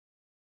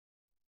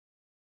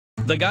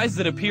The guys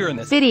that appear in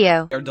this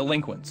video are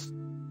delinquents.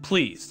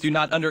 Please, do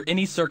not under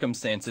any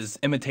circumstances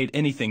imitate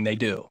anything they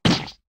do.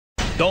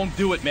 Don't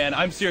do it, man.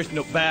 I'm serious.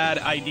 No, bad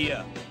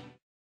idea.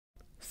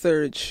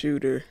 Third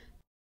shooter.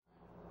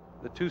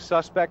 The two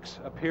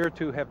suspects appear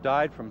to have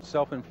died from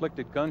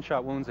self-inflicted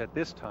gunshot wounds at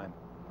this time.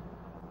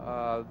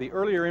 The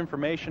earlier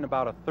information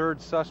about a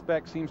third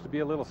suspect seems to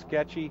be a little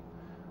sketchy.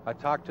 I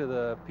talked to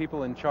the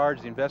people in charge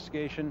of the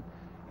investigation,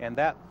 and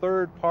that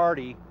third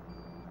party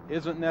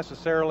isn't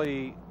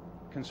necessarily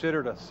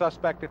considered a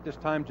suspect at this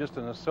time, just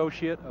an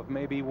associate of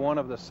maybe one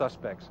of the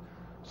suspects.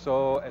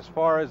 So as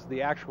far as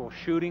the actual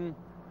shooting,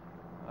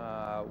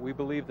 we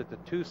believe that the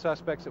two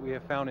suspects that we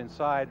have found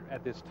inside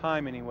at this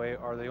time anyway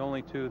are the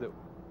only two that,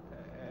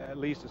 at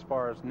least as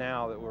far as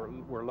now, that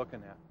we're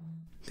looking at.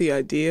 The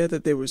idea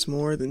that there was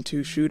more than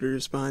two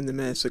shooters behind the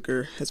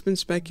massacre has been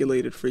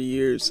speculated for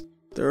years.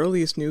 The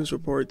earliest news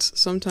reports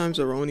sometimes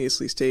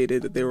erroneously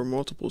stated that there were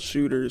multiple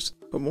shooters,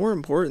 but more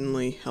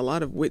importantly, a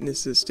lot of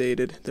witnesses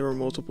stated there were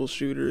multiple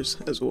shooters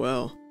as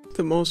well.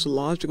 The most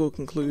logical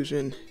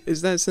conclusion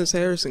is that since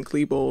Harris and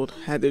Klebold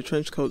had their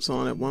trench coats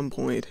on at one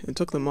point and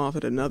took them off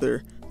at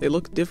another, they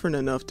looked different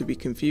enough to be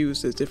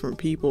confused as different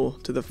people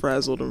to the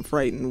frazzled and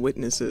frightened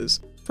witnesses.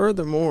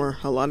 Furthermore,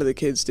 a lot of the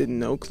kids didn't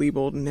know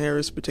Klebold and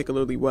Harris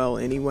particularly well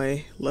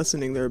anyway,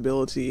 lessening their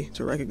ability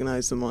to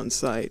recognize them on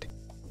sight.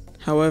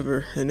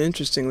 However, an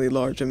interestingly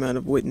large amount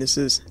of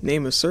witnesses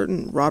name a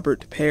certain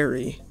Robert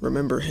Perry.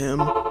 Remember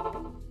him?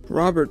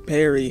 Robert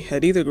Perry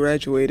had either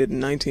graduated in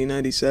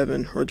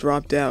 1997 or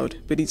dropped out,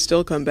 but he'd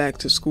still come back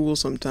to school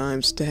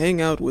sometimes to hang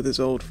out with his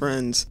old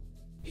friends.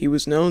 He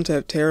was known to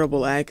have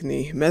terrible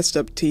acne, messed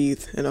up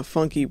teeth, and a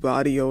funky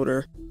body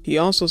odor. He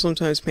also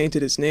sometimes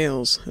painted his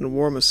nails and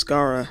wore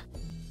mascara.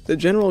 The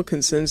general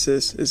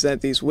consensus is that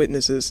these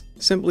witnesses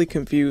simply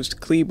confused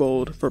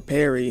Klebold for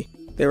Perry.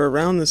 They were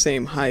around the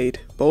same height,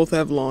 both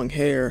have long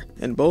hair,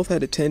 and both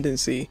had a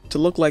tendency to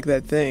look like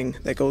that thing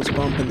that goes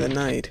bump in the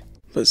night.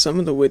 But some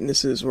of the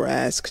witnesses were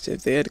asked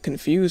if they had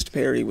confused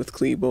Perry with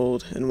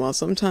Klebold, and while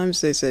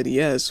sometimes they said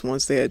yes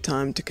once they had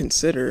time to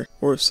consider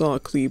or saw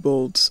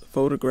Klebold's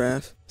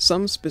photograph,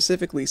 some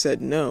specifically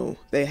said no,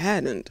 they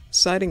hadn't,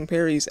 citing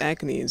Perry's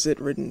acne and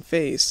zit-ridden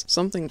face,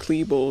 something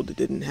Klebold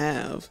didn't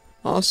have.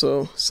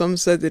 Also, some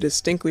said they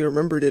distinctly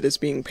remembered it as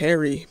being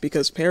Perry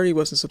because Perry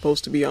wasn't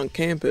supposed to be on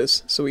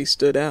campus, so he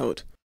stood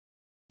out.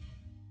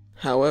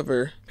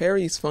 However,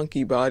 Perry's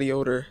funky body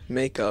odor,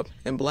 makeup,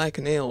 and black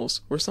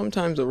nails were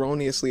sometimes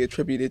erroneously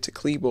attributed to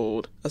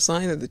Klebold, a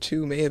sign that the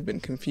two may have been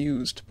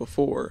confused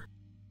before.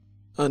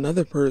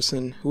 Another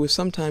person who was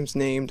sometimes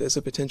named as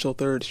a potential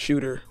third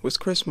shooter was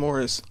Chris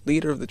Morris,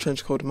 leader of the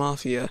Trenchcoat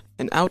Mafia,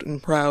 an out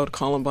and proud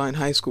Columbine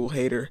High School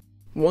hater.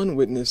 One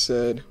witness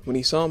said when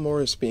he saw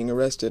Morris being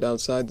arrested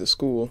outside the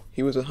school,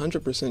 he was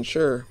 100%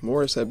 sure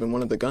Morris had been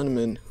one of the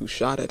gunmen who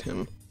shot at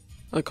him.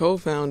 A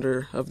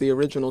co-founder of the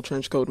original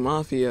Trenchcoat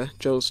Mafia,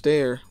 Joe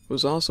Stair,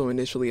 was also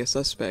initially a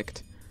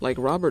suspect. Like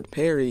Robert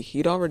Perry,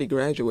 he'd already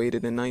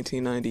graduated in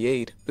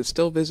 1998, but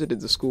still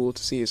visited the school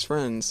to see his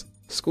friends.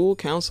 School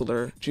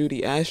counselor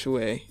Judy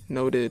Ashway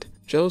noted,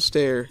 Joe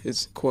Stair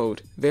is,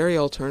 quote, very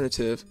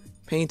alternative,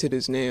 painted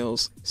his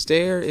nails.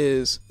 Stair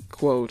is,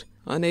 quote,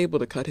 unable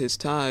to cut his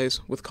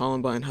ties with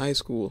Columbine High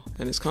School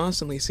and is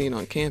constantly seen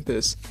on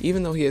campus,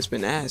 even though he has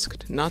been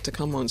asked not to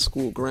come on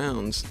school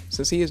grounds,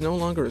 since he is no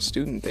longer a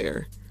student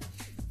there.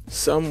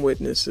 Some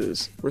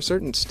witnesses were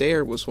certain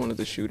Stair was one of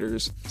the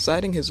shooters,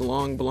 citing his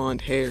long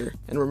blonde hair,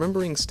 and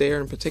remembering Stair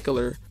in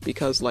particular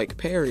because, like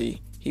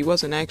Perry, he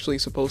wasn't actually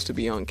supposed to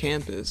be on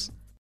campus.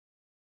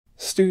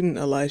 Student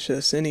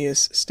Elisha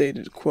Cineas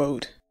stated,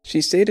 quote, she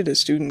stated a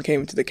student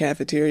came to the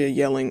cafeteria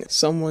yelling,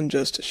 someone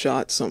just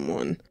shot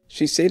someone.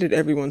 She stated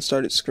everyone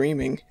started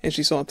screaming, and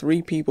she saw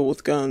 3 people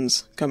with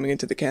guns coming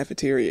into the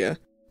cafeteria.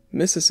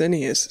 Mrs.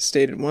 Cineas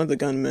stated one of the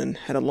gunmen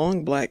had a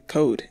long black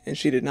coat, and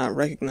she did not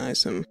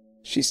recognize him.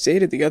 She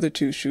stated the other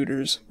 2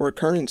 shooters were a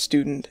current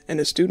student and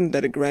a student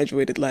that had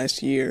graduated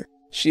last year.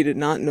 She did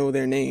not know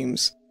their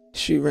names.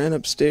 She ran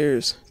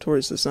upstairs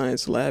towards the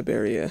science lab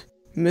area.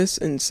 Miss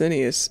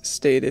Cineas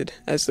stated,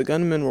 as the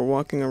gunmen were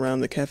walking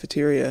around the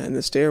cafeteria and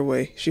the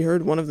stairway, she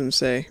heard one of them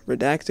say,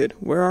 redacted,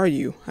 where are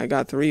you? I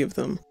got 3 of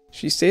them.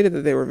 She stated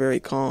that they were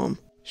very calm.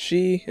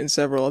 She and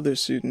several other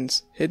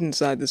students hid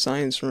inside the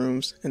science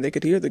rooms, and they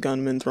could hear the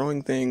gunmen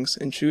throwing things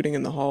and shooting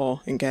in the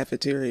hall and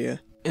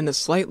cafeteria. In a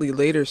slightly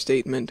later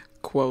statement,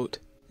 quote,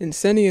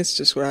 Cineas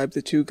described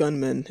the 2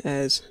 gunmen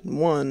as,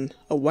 1,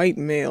 a white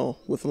male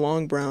with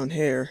long brown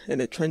hair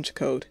and a trench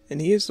coat,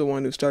 and he is the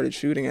one who started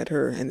shooting at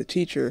her and the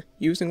teacher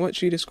using what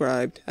she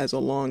described as a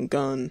long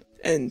gun,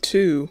 and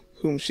 2,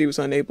 whom she was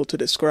unable to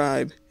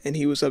describe, and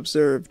he was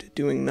observed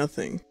doing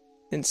nothing.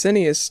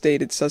 Cineas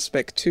stated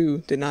suspect 2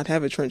 did not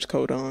have a trench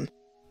coat on.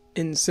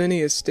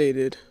 Cineas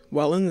stated,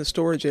 while in the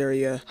storage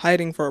area,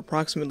 hiding for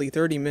approximately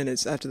 30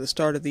 minutes after the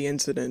start of the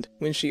incident,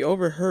 when she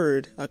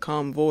overheard a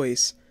calm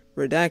voice,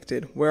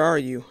 redacted, where are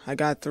you? I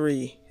got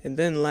 3, and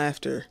then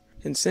laughter.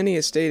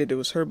 Cineas stated it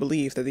was her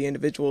belief that the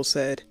individual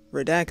said,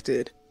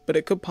 redacted, but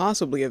it could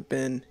possibly have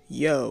been,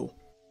 yo.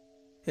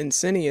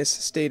 Ensenius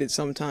stated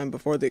sometime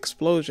before the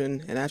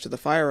explosion and after the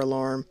fire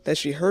alarm that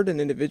she heard an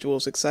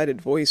individual's excited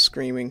voice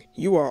screaming,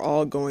 "You are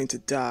all going to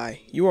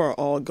die. You are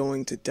all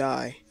going to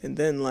die," and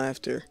then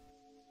laughter.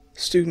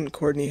 Student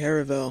Courtney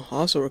Haravel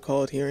also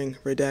recalled hearing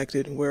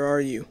redacted, "Where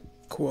are you?"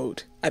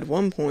 Quote, "At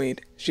one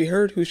point, she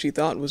heard who she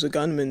thought was a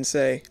gunman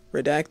say,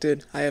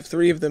 redacted, I have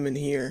 3 of them in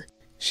here."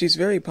 She's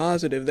very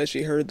positive that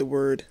she heard the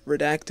word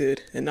redacted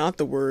and not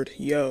the word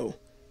yo.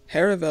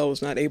 Haravel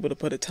was not able to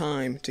put a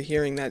time to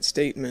hearing that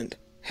statement.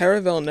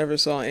 Haravel never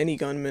saw any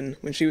gunmen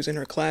when she was in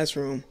her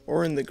classroom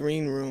or in the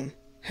green room.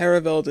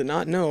 Haravel did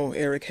not know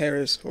Eric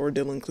Harris or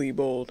Dylan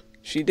Klebold.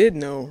 She did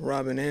know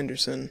Robin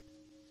Anderson.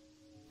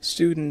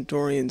 Student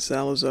Dorian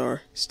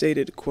Salazar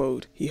stated,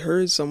 quote, he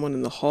heard someone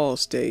in the hall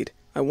state,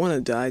 "I want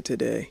to die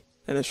today."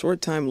 And a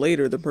short time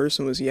later the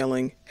person was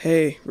yelling,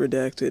 "Hey,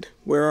 redacted,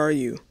 where are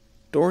you?"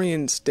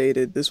 Dorian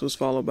stated this was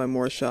followed by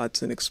more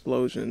shots and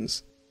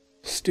explosions.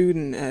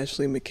 Student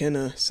Ashley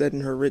McKenna said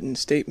in her written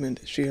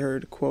statement she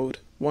heard, quote,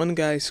 "One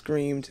guy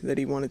screamed that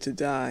he wanted to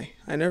die.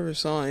 I never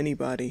saw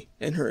anybody."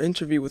 In her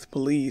interview with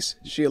police,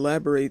 she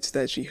elaborates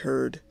that she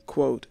heard,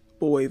 quote,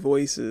 "boy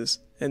voices,"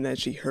 and that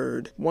she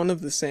heard one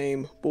of the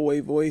same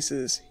boy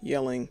voices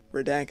yelling,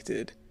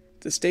 redacted.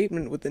 The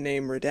statement with the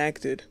name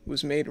redacted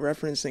was made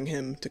referencing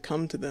him to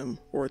come to them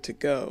or to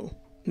go.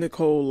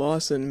 Nicole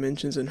Lawson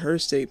mentions in her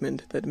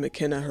statement that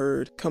McKenna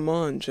heard, "Come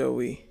on,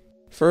 Joey."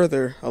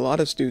 Further, a lot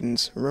of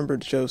students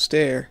remembered Joe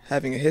Stair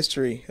having a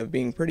history of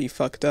being pretty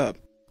fucked up.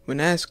 When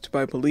asked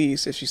by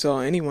police if she saw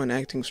anyone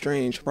acting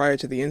strange prior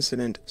to the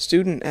incident,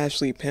 student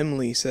Ashley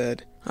Pimley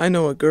said, "I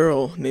know a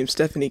girl named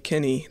Stephanie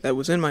Kinney that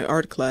was in my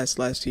art class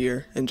last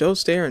year, and Joe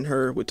Stair and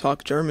her would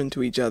talk German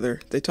to each other.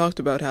 They talked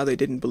about how they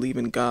didn't believe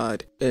in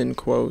God." End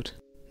quote.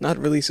 Not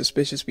really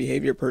suspicious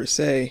behavior per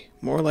se,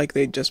 more like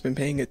they'd just been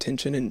paying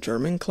attention in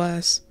German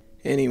class.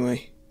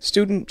 Anyway,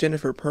 student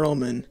Jennifer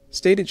Perlman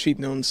stated she'd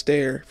known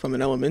Stair from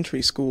an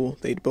elementary school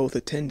they'd both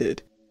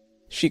attended.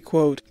 She,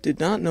 quote, did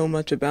not know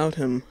much about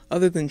him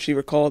other than she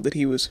recalled that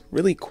he was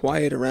really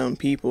quiet around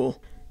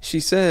people. She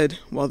said,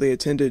 while they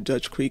attended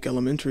Dutch Creek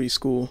Elementary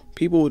School,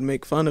 people would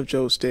make fun of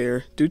Joe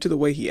Stair due to the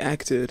way he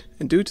acted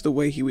and due to the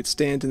way he would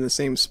stand in the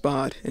same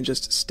spot and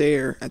just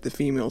stare at the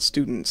female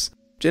students.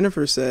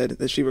 Jennifer said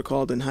that she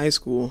recalled in high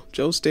school,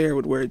 Joe Stair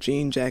would wear a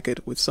jean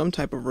jacket with some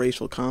type of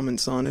racial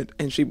comments on it,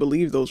 and she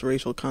believed those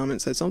racial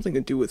comments had something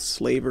to do with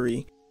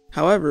slavery.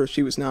 However,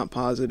 she was not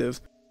positive.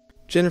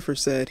 Jennifer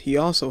said he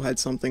also had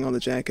something on the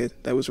jacket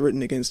that was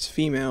written against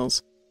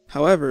females.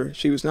 However,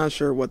 she was not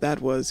sure what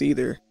that was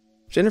either.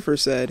 Jennifer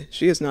said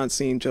she has not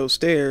seen Joe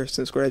Stair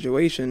since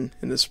graduation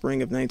in the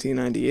spring of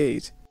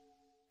 1998.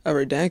 A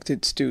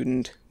redacted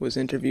student was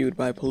interviewed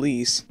by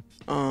police.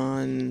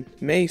 On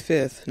May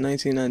 5th,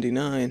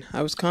 1999,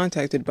 I was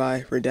contacted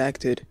by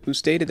Redacted, who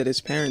stated that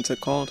his parents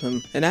had called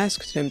him and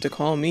asked him to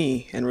call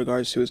me in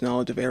regards to his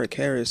knowledge of Eric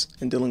Harris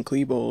and Dylan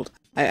Klebold.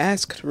 I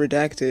asked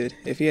Redacted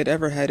if he had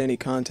ever had any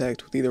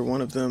contact with either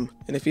one of them,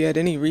 and if he had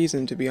any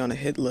reason to be on a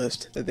hit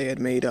list that they had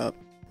made up.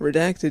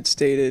 Redacted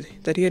stated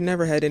that he had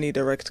never had any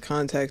direct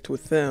contact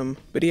with them,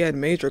 but he had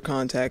major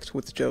contact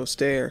with Joe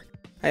Stair.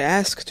 I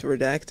asked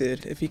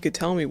Redacted if he could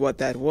tell me what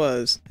that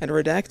was, and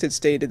Redacted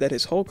stated that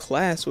his whole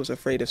class was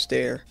afraid of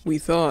Stair. We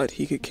thought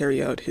he could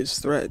carry out his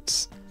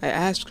threats. I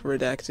asked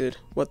Redacted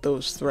what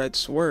those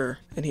threats were,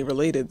 and he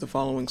related the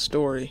following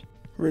story.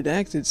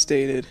 Redacted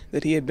stated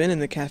that he had been in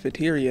the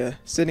cafeteria,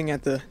 sitting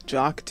at the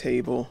jock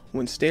table,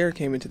 when Stair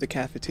came into the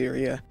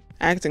cafeteria,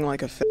 acting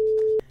like a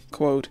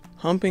quote,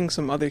 humping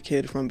some other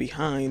kid from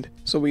behind,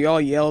 so we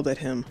all yelled at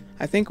him.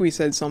 I think we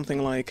said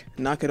something like,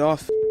 "Knock it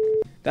off."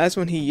 That's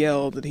when he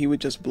yelled that he would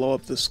just blow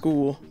up the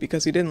school,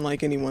 because he didn't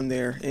like anyone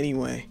there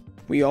anyway.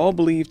 We all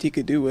believed he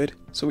could do it,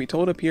 so we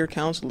told a peer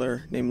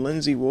counselor named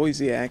Lindsay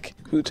Wojciak,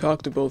 who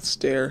talked to both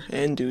Stair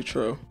and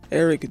Dutro.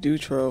 Eric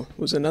Dutro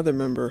was another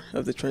member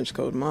of the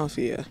Trenchcoat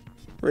Mafia.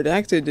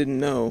 Redacted didn't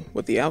know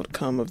what the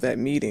outcome of that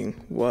meeting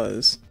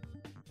was.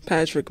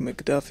 Patrick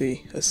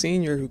McDuffie, a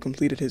senior who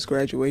completed his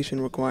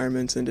graduation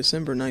requirements in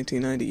December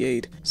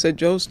 1998, said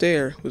Joe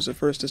Stair was the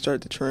first to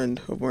start the trend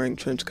of wearing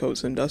trench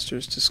coats and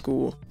dusters to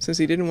school, since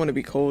he didn't want to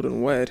be cold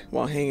and wet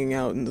while hanging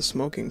out in the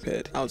smoking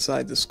pit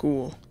outside the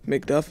school.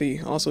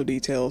 McDuffie also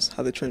details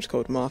how the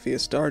Trenchcoat Mafia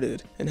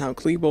started, and how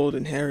Klebold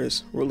and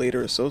Harris were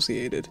later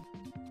associated.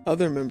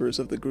 Other members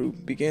of the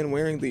group began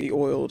wearing the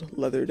oiled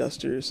leather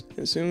dusters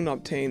and soon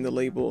obtained the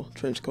label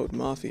Trenchcoat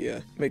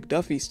Mafia.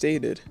 McDuffie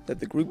stated that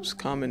the group's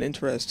common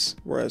interests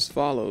were as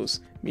follows: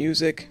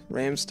 music,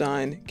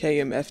 Rammstein,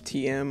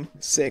 KMFTM,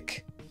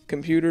 Sick,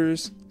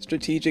 computers,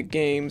 strategic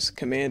games,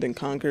 Command and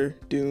Conquer,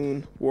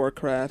 Dune,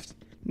 Warcraft,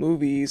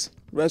 movies,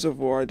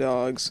 Reservoir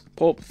Dogs,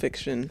 Pulp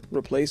Fiction,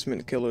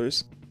 Replacement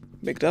Killers.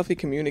 McDuffie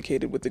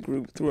communicated with the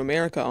group through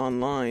America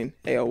Online,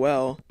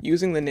 AOL,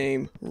 using the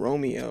name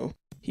Romeo.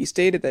 He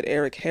stated that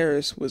Eric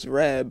Harris was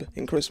Reb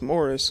and Chris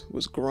Morris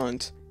was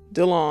Grunt.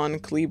 Dylan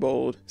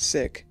Klebold,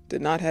 Sick,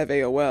 did not have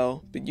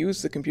AOL, but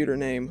used the computer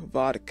name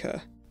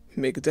Vodka.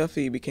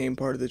 McDuffie became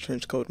part of the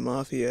Trenchcoat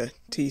Mafia,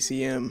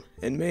 TCM,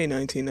 in May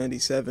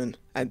 1997.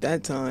 At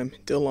that time,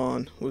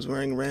 Dillon was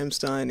wearing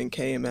Rammstein and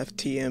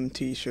KMFTM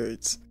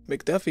t-shirts.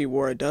 McDuffie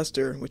wore a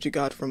duster, which he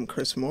got from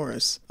Chris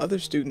Morris. Other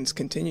students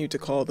continued to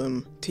call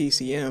them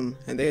TCM,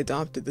 and they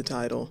adopted the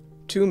title.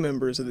 Two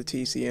members of the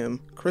TCM,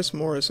 Chris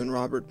Morris and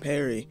Robert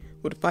Perry,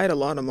 would fight a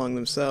lot among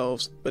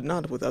themselves, but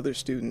not with other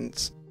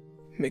students.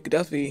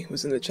 McDuffie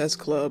was in the chess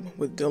club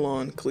with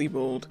Dillon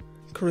Klebold.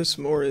 Chris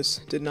Morris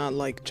did not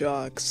like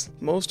jocks.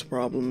 Most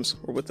problems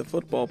were with the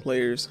football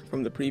players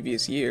from the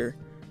previous year.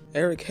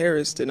 Eric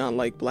Harris did not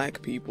like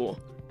black people.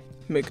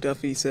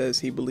 McDuffie says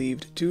he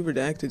believed two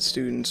redacted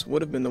students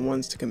would have been the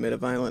ones to commit a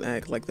violent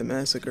act like the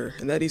massacre,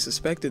 and that he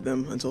suspected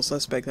them until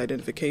suspect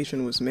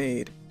identification was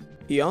made.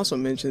 He also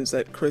mentions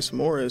that Chris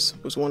Morris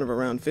was one of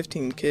around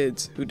 15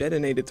 kids who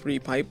detonated 3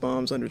 pipe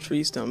bombs under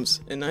tree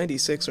stumps in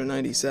 96 or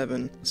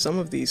 97. Some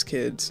of these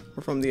kids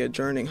were from the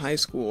adjoining high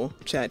school,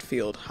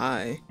 Chatfield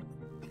High.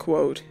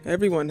 Quote,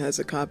 "Everyone has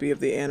a copy of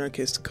the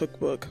Anarchist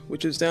Cookbook,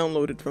 which is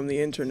downloaded from the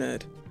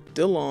internet.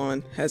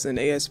 Dillon has an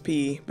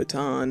ASP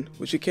baton,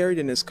 which he carried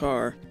in his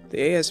car.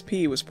 The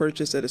ASP was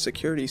purchased at a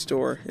security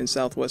store in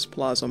Southwest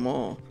Plaza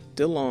Mall.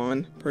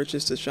 Dillon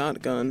purchased a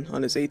shotgun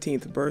on his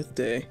 18th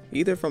birthday,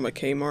 either from a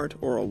Kmart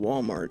or a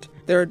Walmart.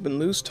 There had been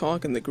loose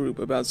talk in the group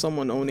about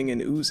someone owning an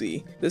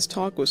Uzi. This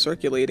talk was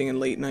circulating in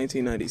late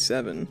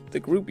 1997. The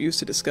group used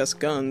to discuss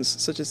guns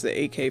such as the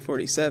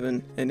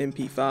AK-47 and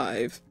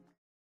MP5.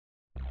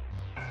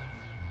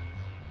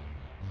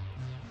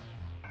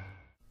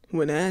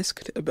 When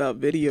asked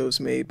about videos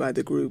made by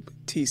the group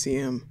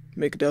TCM,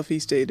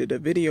 McDuffie stated a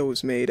video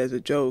was made as a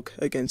joke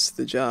against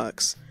the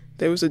jocks.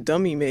 There was a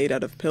dummy made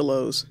out of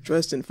pillows,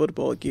 dressed in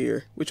football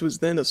gear, which was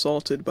then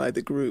assaulted by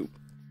the group.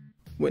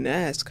 When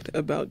asked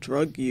about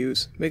drug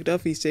use,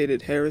 McDuffie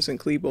stated Harris and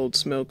Klebold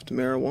smoked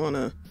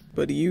marijuana,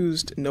 but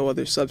used no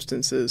other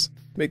substances.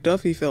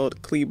 McDuffie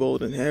felt Klebold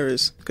and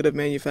Harris could have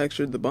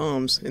manufactured the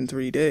bombs in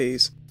 3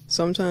 days.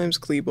 Sometimes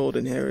Klebold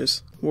and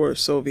Harris wore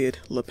Soviet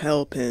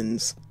lapel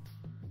pins.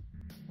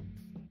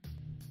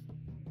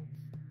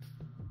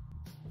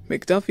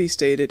 McDuffie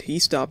stated he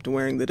stopped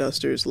wearing the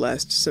dusters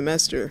last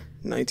semester,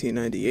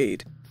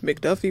 1998.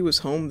 McDuffie was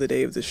home the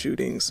day of the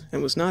shootings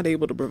and was not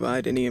able to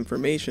provide any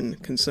information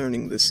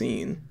concerning the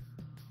scene.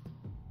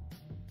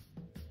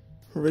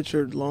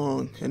 Richard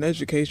Long, an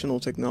educational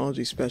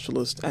technology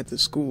specialist at the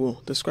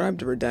school,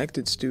 described a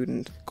redacted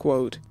student,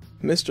 quote,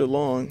 "Mr.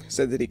 Long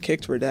said that he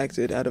kicked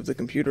redacted out of the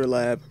computer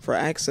lab for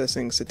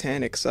accessing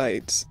satanic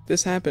sites.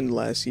 This happened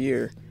last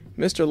year.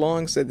 Mr.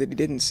 Long said that he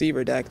didn't see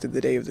redacted the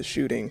day of the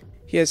shooting.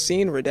 He has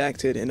seen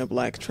redacted in a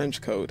black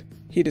trench coat.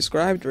 He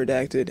described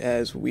redacted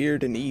as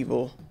weird and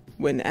evil.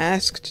 When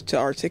asked to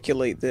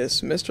articulate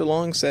this, Mr.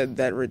 Long said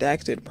that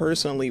redacted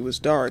personally was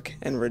dark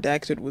and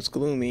redacted was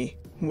gloomy.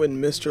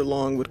 When Mr.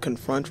 Long would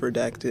confront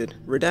redacted,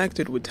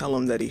 redacted would tell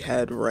him that he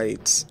had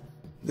rights."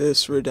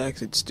 This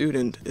redacted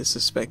student is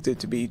suspected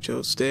to be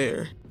Joe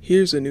Stair.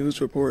 Here's a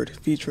news report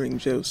featuring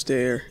Joe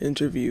Stair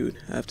interviewed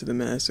after the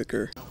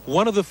massacre.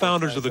 One of the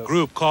founders of the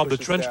group, called the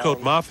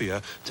Trenchcoat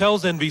Mafia,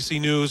 tells NBC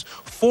News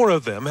 4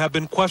 of them have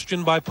been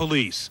questioned by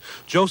police.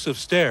 Joseph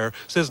Stair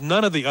says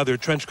none of the other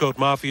Trenchcoat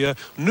Mafia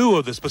knew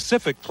of the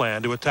specific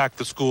plan to attack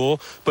the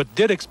school, but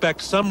did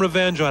expect some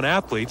revenge on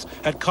athletes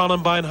at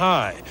Columbine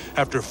High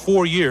after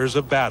 4 years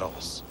of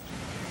battles.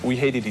 We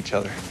hated each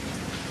other.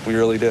 We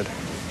really did.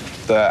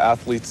 The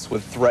athletes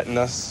would threaten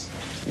us,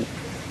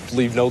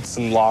 leave notes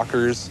in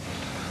lockers.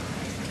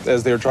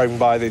 As they were driving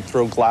by, they'd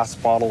throw glass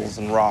bottles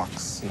and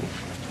rocks and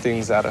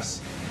things at us.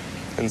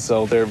 And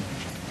so their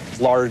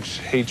large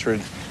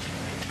hatred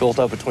built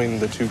up between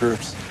the two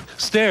groups.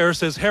 Stair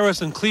says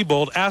Harris and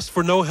Klebold asked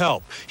for no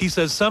help. He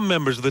says some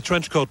members of the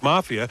Trenchcoat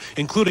Mafia,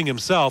 including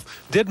himself,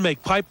 did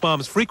make pipe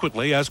bombs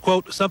frequently as,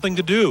 quote, something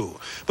to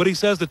do. But he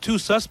says the two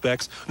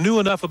suspects knew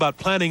enough about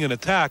planning an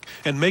attack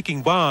and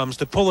making bombs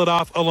to pull it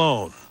off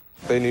alone.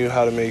 They knew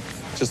how to make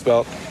just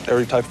about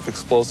every type of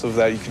explosive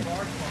that you could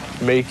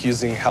make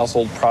using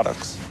household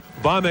products.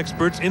 Bomb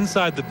experts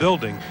inside the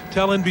building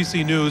tell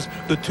NBC News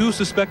the two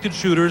suspected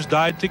shooters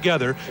died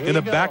together in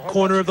a back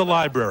corner of the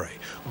library,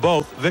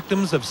 both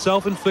victims of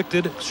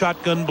self-inflicted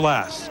shotgun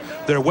blasts,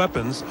 their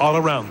weapons all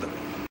around them.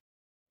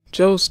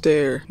 Joe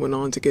Stair went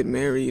on to get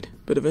married,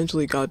 but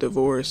eventually got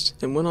divorced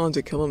and went on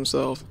to kill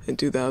himself in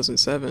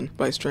 2007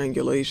 by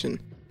strangulation.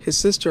 His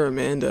sister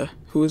Amanda,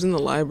 who was in the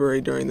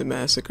library during the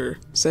massacre,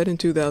 said in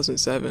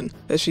 2007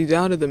 that she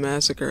doubted the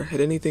massacre had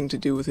anything to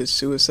do with his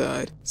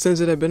suicide, since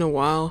it had been a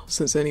while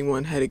since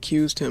anyone had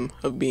accused him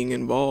of being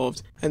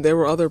involved, and there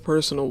were other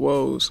personal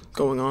woes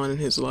going on in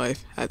his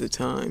life at the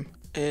time.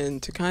 And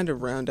to kind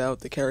of round out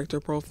the character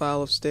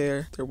profile of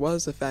Stair, there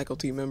was a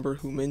faculty member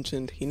who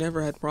mentioned he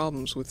never had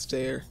problems with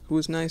Stair, who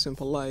was nice and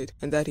polite,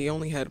 and that he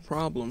only had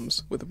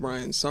problems with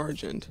Brian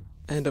Sargent.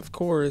 And of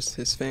course,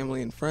 his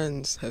family and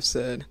friends have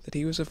said that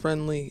he was a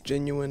friendly,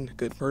 genuine,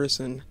 good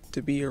person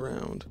to be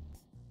around.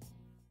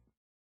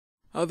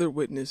 Other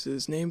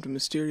witnesses named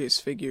mysterious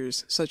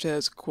figures such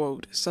as,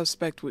 quote,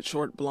 suspect with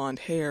short blonde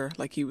hair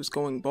like he was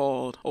going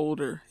bald,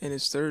 older, in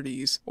his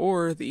 30s,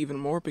 or the even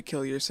more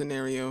peculiar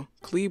scenario,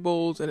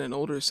 Klebold and an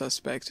older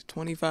suspect,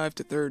 25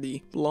 to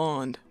 30,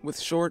 blonde, with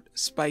short,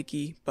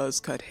 spiky,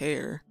 buzz-cut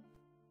hair.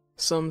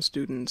 Some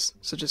students,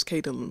 such as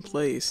Caitlin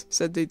Place,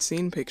 said they'd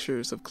seen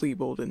pictures of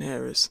Klebold and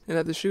Harris, and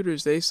that the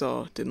shooters they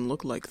saw didn't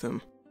look like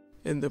them.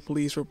 In the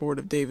police report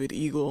of David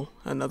Eagle,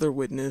 another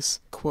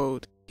witness,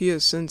 quote, he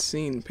has since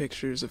seen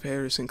pictures of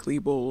Harris and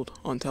Klebold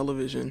on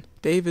television.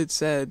 David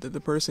said that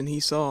the person he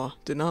saw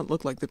did not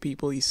look like the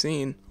people he's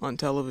seen on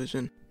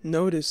television.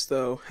 Notice,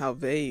 though, how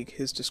vague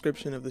his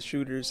description of the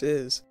shooters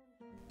is.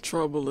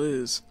 Trouble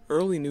is,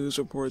 early news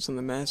reports on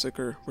the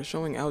massacre were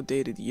showing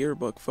outdated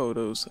yearbook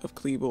photos of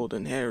Klebold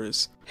and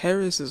Harris.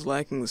 Harris is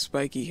lacking the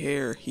spiky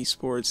hair he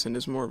sports in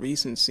his more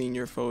recent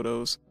senior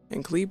photos,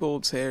 and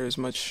Klebold's hair is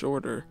much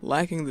shorter,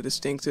 lacking the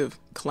distinctive,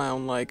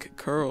 clown-like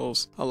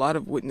curls a lot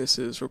of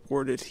witnesses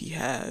reported he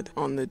had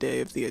on the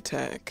day of the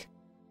attack.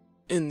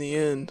 In the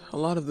end, a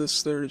lot of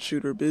this third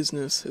shooter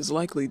business is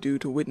likely due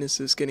to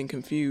witnesses getting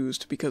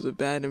confused because of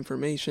bad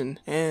information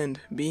and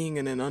being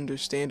in an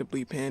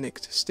understandably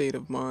panicked state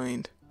of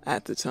mind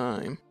at the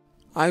time.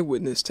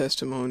 Eyewitness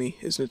testimony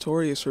is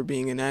notorious for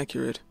being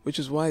inaccurate, which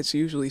is why it's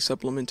usually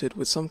supplemented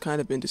with some kind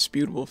of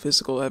indisputable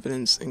physical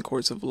evidence in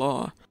courts of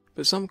law.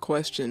 But some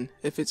question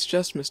if it's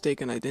just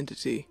mistaken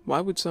identity. Why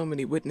would so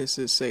many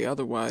witnesses say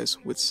otherwise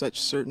with such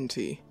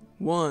certainty?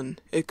 1.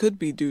 It could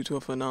be due to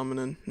a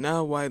phenomenon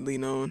now widely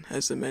known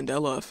as the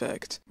Mandela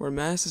effect, where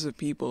masses of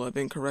people have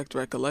incorrect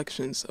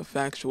recollections of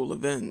factual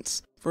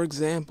events. For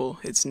example,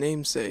 its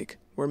namesake,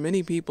 where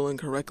many people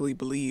incorrectly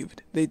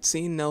believed they'd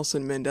seen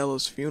Nelson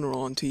Mandela's funeral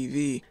on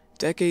TV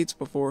decades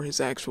before his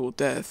actual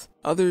death.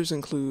 Others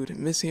include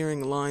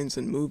mishearing lines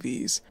in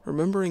movies,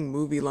 remembering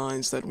movie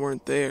lines that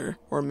weren't there,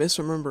 or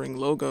misremembering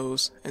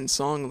logos and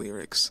song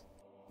lyrics.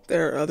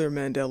 There are other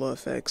Mandela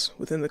effects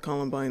within the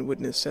Columbine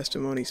witness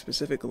testimony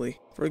specifically.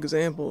 For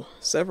example,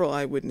 several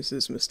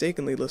eyewitnesses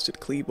mistakenly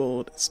listed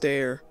Klebold,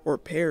 Stare, or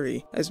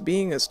Perry as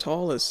being as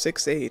tall as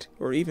 6'8"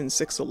 or even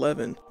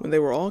 6'11", when they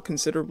were all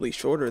considerably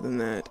shorter than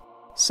that.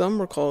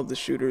 Some recalled the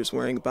shooters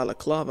wearing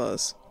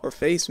balaclavas, or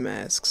face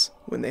masks,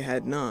 when they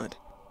had not.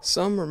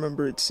 Some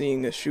remembered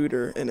seeing a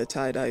shooter in a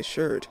tie-dye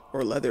shirt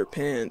or leather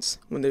pants,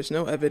 when there's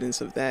no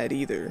evidence of that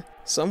either.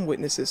 Some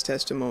witnesses'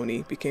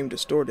 testimony became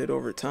distorted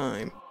over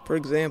time. For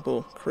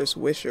example, Chris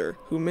Wisher,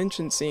 who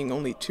mentioned seeing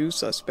only 2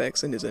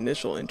 suspects in his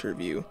initial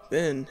interview,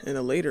 then, in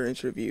a later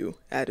interview,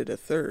 added a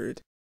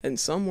third. And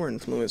some were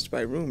influenced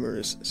by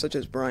rumors, such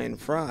as Brian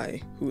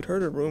Fry, who'd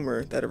heard a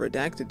rumor that a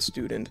redacted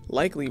student,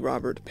 likely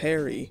Robert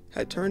Perry,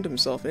 had turned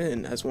himself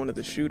in as one of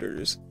the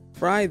shooters.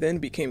 Fry then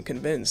became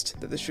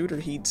convinced that the shooter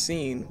he'd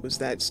seen was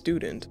that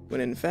student, when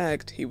in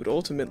fact he would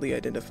ultimately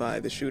identify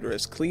the shooter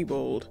as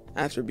Klebold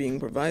after being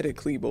provided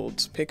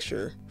Klebold's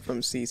picture from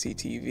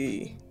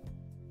CCTV.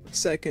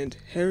 Second,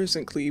 Harris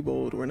and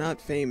Klebold were not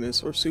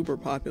famous or super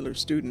popular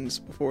students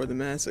before the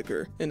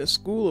massacre. In a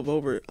school of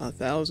over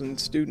 1,000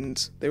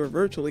 students, they were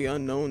virtually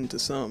unknown to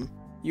some.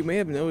 You may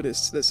have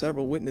noticed that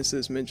several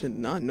witnesses mentioned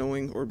not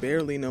knowing or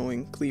barely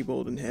knowing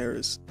Klebold and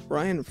Harris.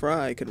 Brian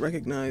Fry could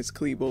recognize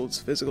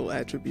Klebold's physical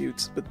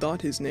attributes, but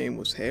thought his name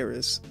was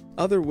Harris.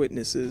 Other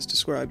witnesses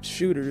described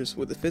shooters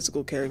with the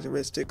physical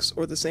characteristics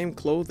or the same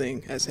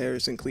clothing as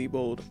Harris and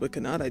Klebold, but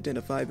could not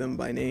identify them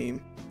by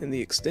name. In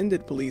the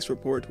extended police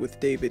report with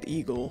David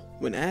Eagle,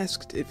 when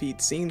asked if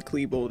he'd seen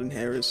Klebold and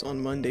Harris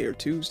on Monday or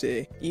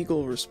Tuesday,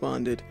 Eagle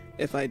responded,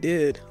 "If I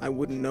did, I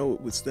wouldn't know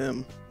it was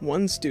them."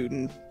 One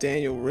student,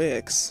 Daniel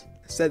Ricks,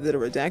 said that a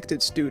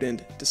redacted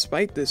student,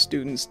 despite this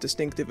student's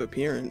distinctive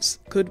appearance,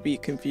 could be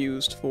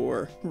confused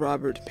for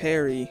Robert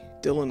Perry,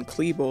 Dylan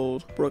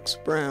Klebold, Brooks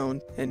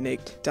Brown, and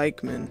Nate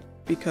Dykeman,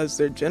 because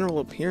their general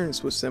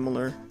appearance was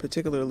similar,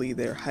 particularly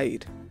their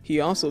height. He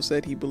also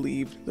said he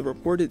believed the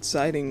reported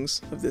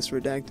sightings of this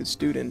redacted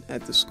student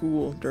at the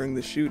school during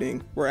the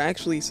shooting were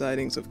actually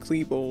sightings of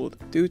Klebold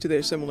due to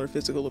their similar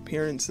physical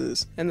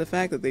appearances and the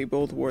fact that they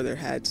both wore their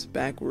hats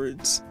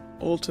backwards.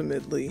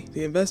 Ultimately,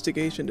 the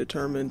investigation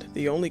determined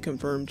the only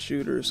confirmed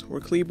shooters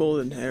were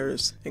Klebold and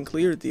Harris and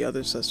cleared the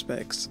other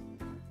suspects.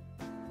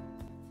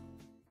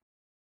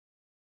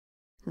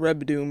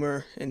 Reb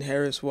Doomer and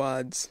Harris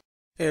Wads.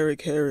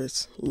 Eric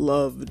Harris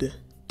loved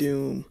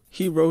Doom.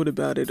 He wrote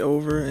about it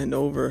over and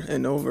over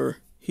and over.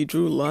 He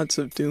drew lots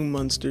of Doom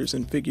monsters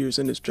and figures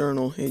in his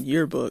journal and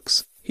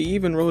yearbooks. He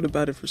even wrote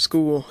about it for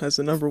school as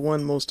the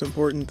 #1 most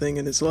important thing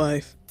in his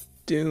life.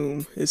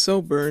 Doom is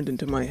so burned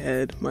into my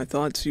head, my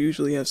thoughts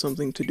usually have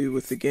something to do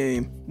with the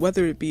game,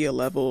 whether it be a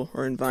level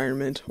or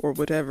environment or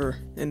whatever.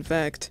 In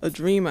fact, a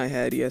dream I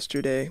had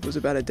yesterday was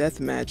about a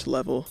deathmatch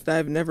level that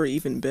I've never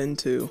even been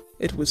to.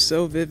 It was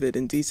so vivid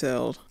and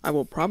detailed, I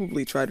will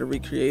probably try to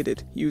recreate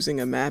it using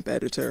a map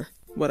editor.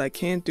 What I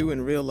can't do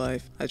in real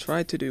life, I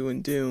tried to do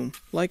in Doom.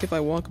 Like if I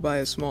walk by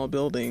a small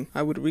building,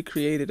 I would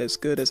recreate it as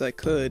good as I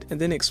could, and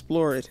then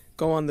explore it,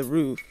 go on the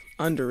roof,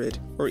 under it,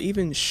 or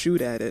even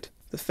shoot at it.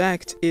 The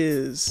fact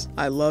is,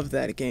 I love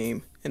that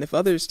game, and if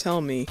others tell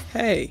me,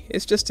 hey,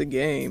 it's just a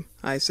game,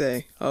 I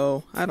say,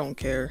 oh, I don't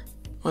care.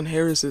 On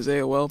Harris's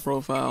AOL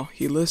profile,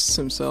 he lists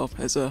himself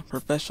as a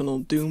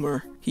professional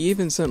doomer. He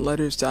even sent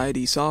letters to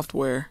ID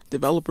Software,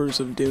 developers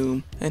of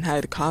Doom, and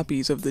had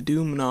copies of the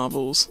Doom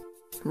novels.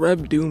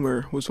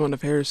 𝕮𝖃 was one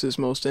of Harris's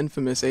most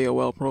infamous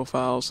AOL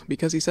profiles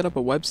because he set up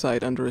a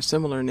website under a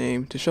similar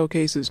name to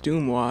showcase his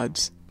Doom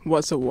WADs.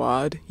 What's a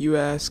WAD, you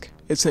ask?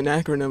 It's an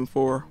acronym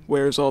for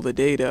Where's All the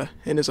Data,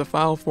 and is a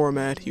file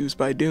format used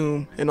by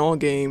Doom in all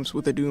games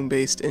with a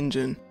Doom-based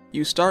engine.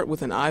 You start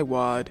with an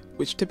iWAD,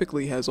 which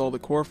typically has all the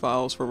core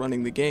files for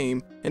running the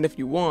game, and if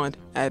you want,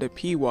 add a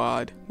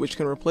pWAD, which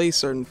can replace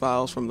certain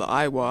files from the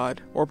iWAD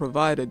or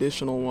provide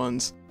additional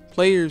ones.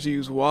 Players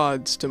use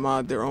WADs to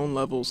mod their own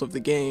levels of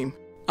the game.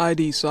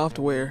 ID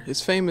Software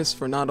is famous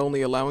for not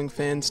only allowing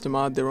fans to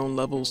mod their own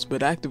levels,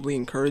 but actively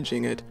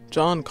encouraging it.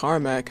 John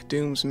Carmack,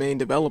 Doom's main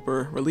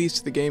developer,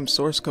 released the game's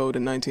source code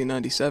in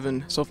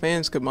 1997 so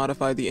fans could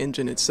modify the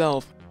engine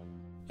itself.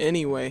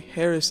 Anyway,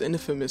 Harris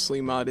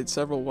infamously modded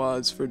several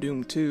WADs for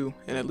Doom 2,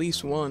 and at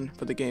least one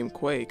for the game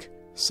Quake.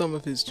 Some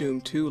of his Doom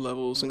 2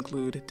 levels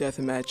include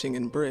Deathmatching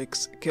in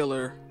Bricks,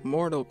 Killer,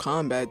 Mortal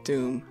Kombat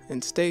Doom,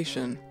 and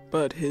Station,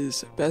 but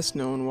his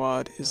best-known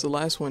WAD is the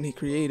last one he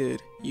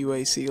created,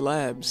 UAC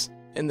Labs.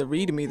 In the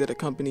readme that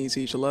accompanies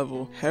each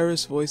level,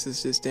 Harris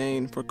voices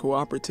disdain for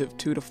cooperative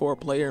 2 to 4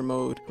 player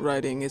mode,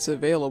 writing, "It's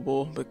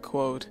available, but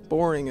quote,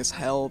 boring as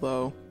hell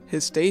though."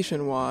 His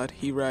Station WAD,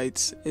 he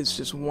writes, is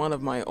just one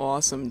of my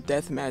awesome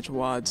deathmatch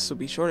WADs, so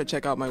be sure to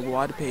check out my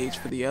WAD page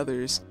for the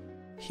others.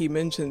 He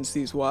mentions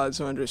these WADs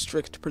are under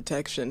strict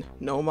protection,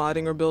 no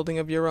modding or building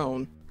of your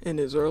own. In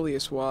his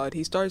earliest WAD,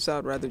 he starts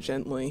out rather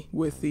gently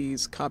with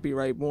these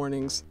copyright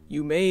warnings.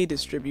 You may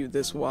distribute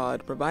this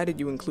WAD provided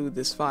you include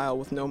this file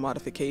with no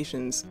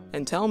modifications,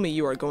 and tell me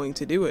you are going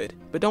to do it,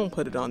 but don't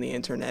put it on the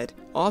internet.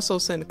 Also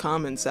send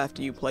comments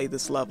after you play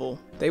this level.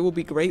 They will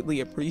be greatly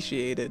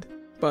appreciated.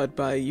 But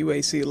by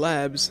UAC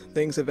Labs,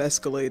 things have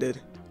escalated.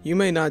 You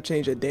may not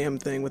change a damn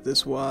thing with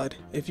this WAD.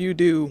 If you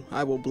do,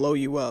 I will blow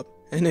you up,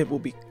 and it will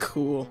be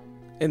cool.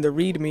 In the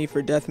readme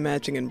for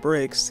Deathmatching in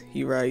Bricks,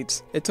 he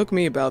writes, "It took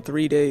me about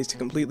 3 days to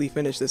completely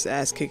finish this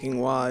ass-kicking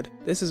WAD.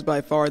 This is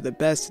by far the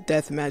best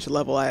deathmatch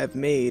level I have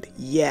made,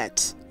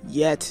 yet.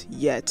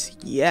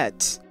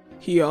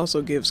 He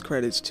also gives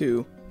credits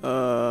to,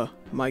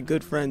 my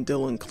good friend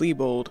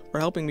𝕮𝖃𝖎▊ for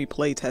helping me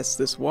playtest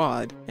this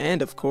WAD,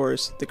 and of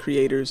course, the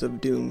creators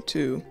of Doom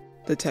 2.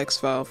 The text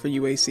file for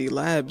UAC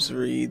Labs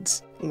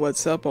reads,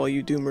 "What's up all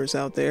you Doomers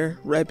out there?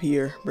 Reb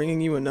here,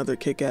 bringing you another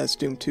kick-ass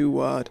Doom 2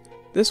 WAD.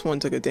 This one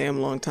took a damn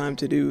long time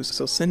to do,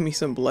 so send me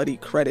some bloody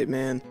credit,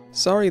 man.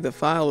 Sorry the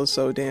file is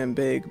so damn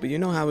big, but you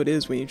know how it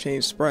is when you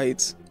change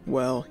sprites.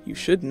 Well, you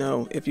should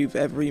know if you've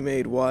ever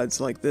remade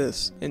WADs like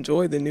this.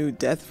 Enjoy the new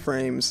death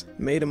frames,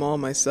 made them all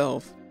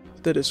myself."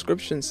 The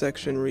description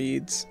section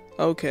reads,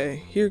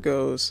 "Okay, here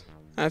goes.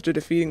 After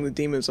defeating the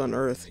demons on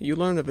Earth, you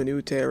learn of a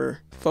new terror,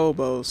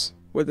 Phobos.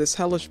 Where this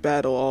hellish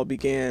battle all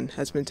began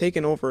has been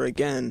taken over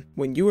again.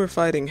 When you were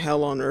fighting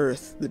hell on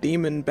Earth, the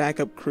demon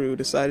backup crew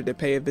decided to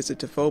pay a visit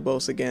to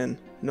Phobos again.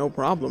 No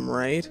problem,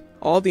 right?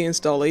 All the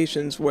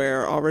installations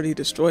were already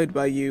destroyed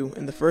by you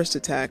in the first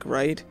attack,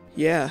 right?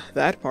 Yeah,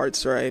 that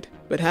part's right.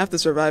 But half the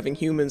surviving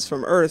humans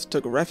from Earth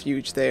took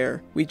refuge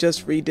there. We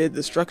just redid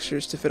the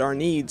structures to fit our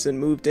needs and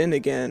moved in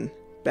again.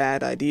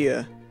 Bad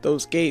idea.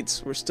 Those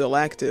gates were still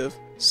active.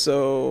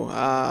 So,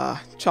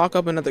 chalk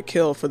up another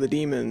kill for the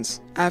demons.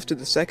 After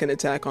the second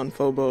attack on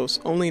Phobos,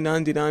 only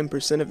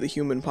 99% of the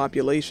human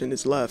population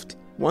is left.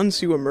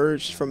 Once you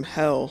emerged from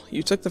hell,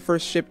 you took the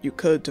first ship you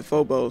could to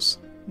Phobos.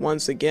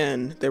 Once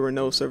again, there were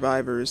no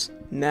survivors.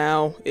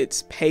 Now,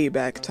 it's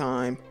payback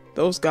time.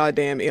 Those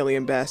goddamn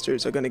alien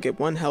bastards are gonna get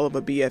one hell of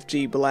a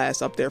BFG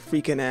blast up their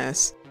freaking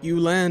ass. You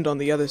land on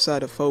the other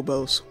side of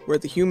Phobos, where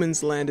the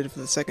humans landed for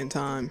the second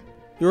time.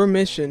 Your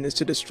mission is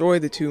to destroy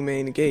the 2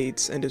 main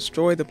gates and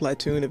destroy the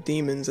platoon of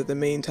demons at the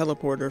main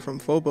teleporter from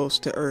Phobos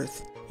to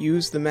Earth.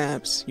 Use the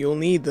maps, you'll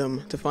need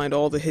them, to find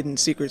all the hidden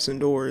secrets and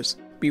doors.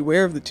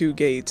 Beware of the 2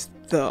 gates,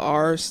 they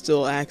are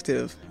still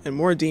active, and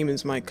more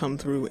demons might come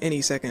through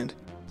any second.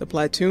 The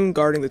platoon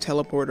guarding the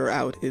teleporter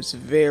out is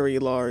very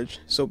large,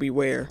 so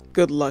beware.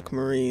 Good luck,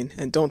 Marine,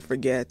 and don't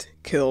forget,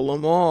 kill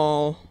them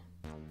all."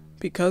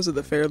 Because of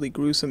the fairly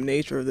gruesome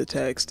nature of the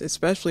text,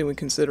 especially when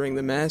considering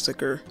the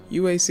massacre,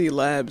 UAC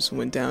Labs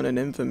went down in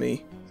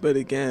infamy. But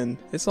again,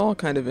 it's all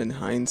kind of in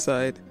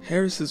hindsight.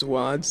 Harris's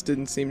WADs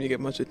didn't seem to get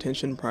much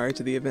attention prior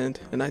to the event,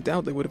 and I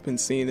doubt they would have been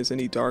seen as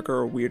any darker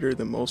or weirder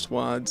than most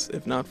WADs,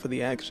 if not for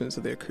the actions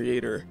of their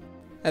creator.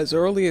 As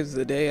early as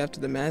the day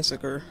after the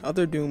massacre,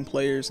 other Doom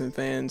players and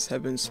fans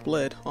have been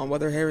split on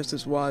whether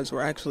Harris's WADs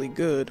were actually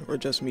good or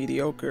just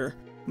mediocre.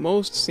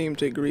 Most seem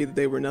to agree that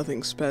they were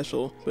nothing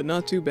special, but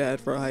not too bad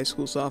for a high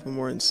school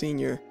sophomore and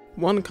senior.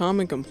 One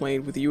common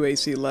complaint with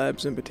UAC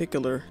Labs in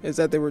particular is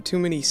that there were too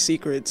many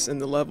secrets in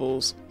the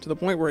levels, to the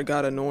point where it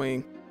got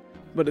annoying.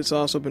 But it's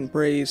also been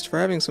praised for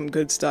having some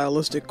good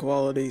stylistic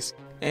qualities,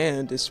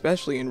 and,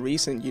 especially in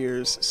recent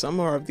years,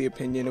 some are of the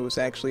opinion it was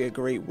actually a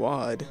great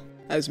WAD.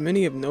 As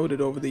many have noted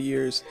over the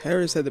years,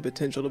 Harris had the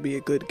potential to be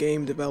a good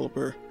game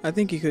developer. I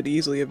think he could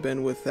easily have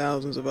been with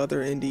thousands of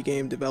other indie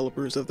game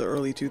developers of the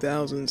early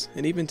 2000s,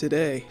 and even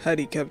today, had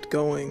he kept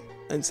going.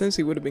 And since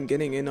he would have been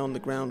getting in on the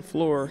ground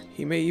floor,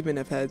 he may even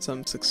have had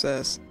some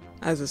success.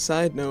 As a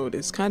side note,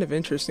 it's kind of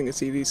interesting to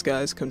see these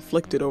guys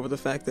conflicted over the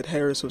fact that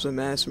Harris was a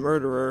mass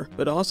murderer,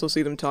 but also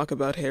see them talk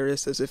about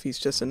Harris as if he's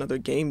just another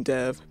game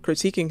dev,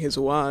 critiquing his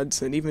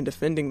WADs and even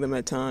defending them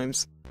at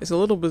times. It's a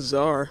little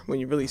bizarre when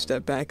you really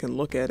step back and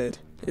look at it.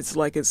 It's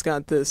like it's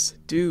got this,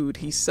 dude,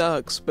 he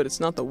sucks, but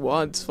it's not the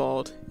WAD's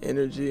fault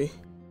energy.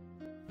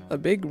 A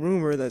big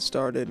rumor that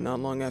started not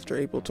long after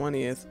April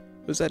 20th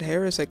was that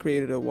Harris had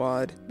created a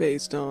WAD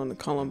based on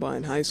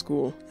Columbine High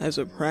School as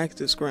a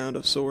practice ground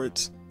of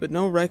sorts, but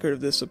no record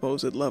of this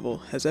supposed level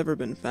has ever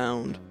been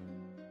found.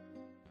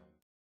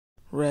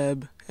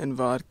 Reb and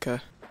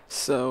vodka.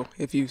 So,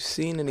 if you've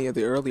seen any of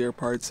the earlier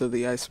parts of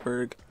the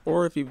Iceberg,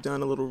 or if you've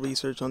done a little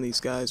research on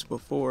these guys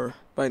before,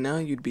 by now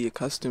you'd be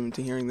accustomed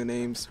to hearing the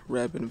names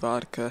Reb and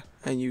Vodka,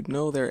 and you'd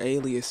know their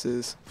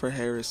aliases for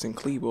Harris and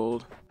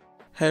Klebold.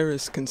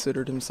 Harris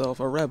considered himself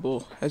a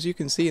rebel, as you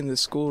can see in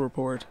this school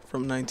report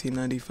from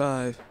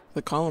 1995.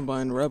 The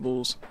Columbine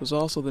Rebels was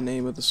also the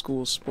name of the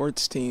school's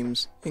sports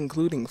teams,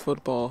 including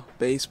football,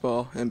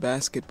 baseball, and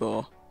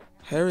basketball.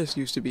 Harris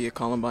used to be a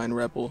Columbine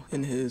Rebel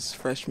in his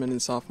freshman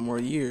and sophomore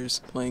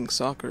years playing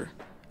soccer.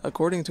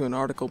 According to an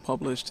article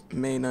published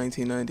May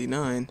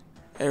 1999,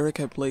 Eric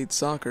had played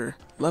soccer,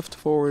 left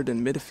forward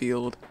and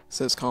midfield,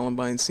 says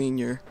Columbine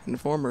senior and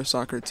former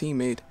soccer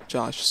teammate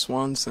Josh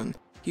Swanson.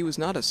 He was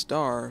not a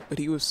star, but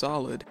he was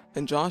solid,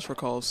 and Josh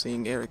recalls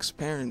seeing Eric's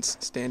parents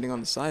standing on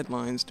the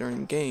sidelines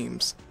during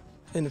games.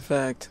 In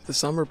fact, the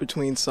summer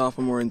between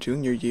sophomore and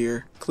junior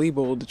year,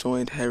 Klebold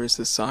joined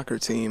Harris's soccer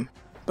team.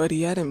 But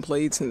he hadn't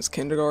played since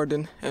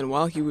kindergarten, and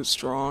while he was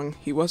strong,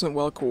 he wasn't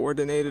well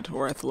coordinated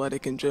or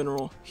athletic in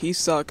general. He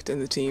sucked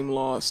and the team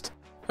lost.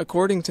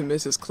 According to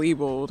Mrs.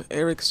 Klebold,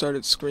 Eric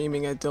started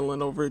screaming at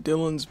Dylan over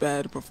Dylan's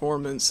bad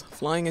performance,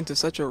 flying into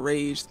such a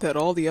rage that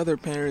all the other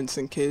parents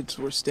and kids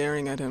were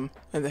staring at him,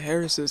 and the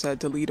Harrises had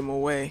to lead him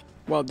away.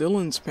 While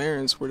Dylan's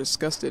parents were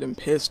disgusted and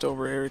pissed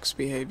over Eric's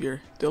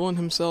behavior, Dylan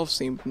himself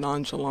seemed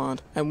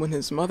nonchalant, and when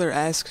his mother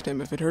asked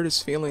him if it hurt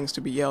his feelings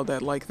to be yelled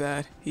at like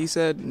that, he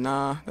said,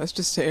 "Nah, that's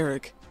just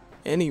Eric."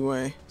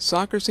 Anyway,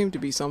 soccer seemed to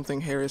be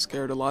something Harris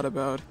cared a lot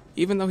about.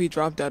 Even though he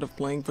dropped out of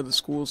playing for the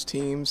school's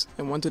teams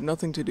and wanted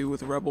nothing to do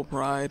with rebel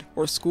pride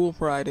or school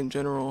pride in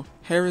general,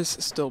 Harris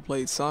still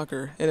played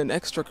soccer in an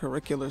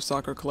extracurricular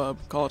soccer club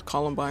called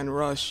Columbine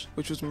Rush,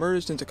 which was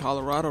merged into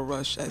Colorado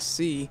Rush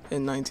SC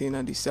in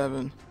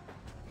 1997.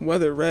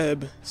 Whether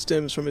Reb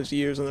stems from his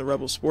years on the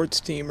rebel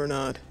sports team or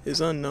not is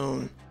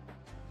unknown.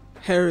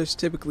 Harris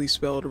typically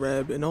spelled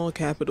Reb in all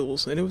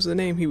capitals, and it was the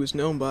name he was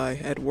known by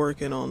at work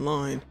and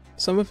online.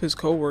 Some of his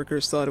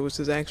co-workers thought it was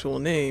his actual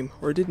name,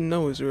 or didn't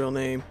know his real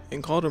name,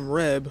 and called him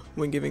Reb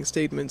when giving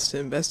statements to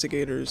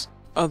investigators.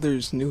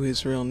 Others knew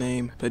his real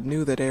name, but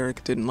knew that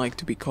Eric didn't like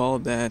to be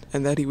called that,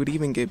 and that he would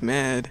even get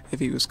mad if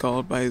he was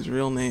called by his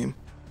real name.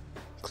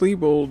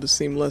 Klebold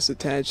seemed less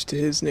attached to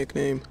his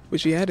nickname,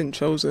 which he hadn't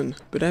chosen,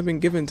 but had been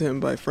given to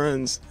him by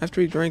friends after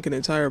he drank an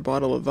entire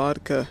bottle of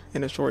vodka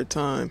in a short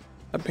time.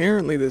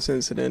 Apparently this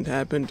incident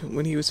happened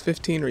when he was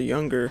 15 or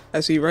younger,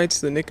 as he writes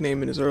the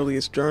nickname in his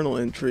earliest journal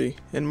entry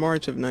in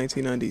March of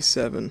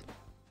 1997.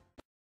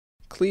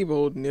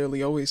 Klebold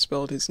nearly always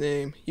spelled his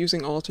name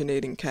using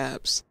alternating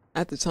caps.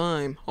 At the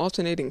time,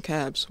 alternating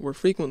caps were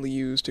frequently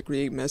used to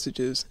create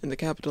messages in the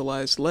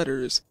capitalized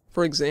letters.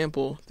 For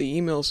example, the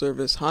email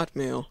service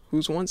Hotmail,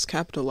 whose once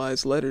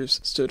capitalized letters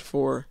stood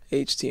for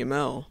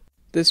HTML.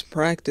 This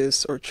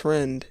practice, or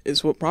trend,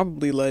 is what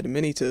probably led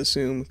many to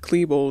assume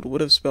Klebold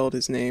would have spelled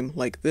his name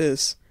like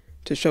this,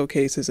 to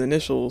showcase his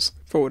initials.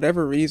 For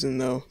whatever reason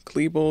though,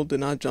 Klebold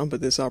did not jump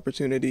at this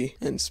opportunity,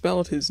 and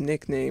spelled his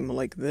nickname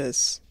like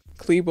this.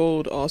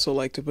 Klebold also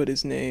liked to put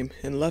his name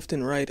in left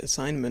and right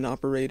assignment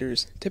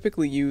operators,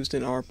 typically used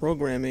in R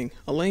programming,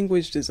 a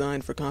language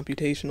designed for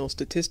computational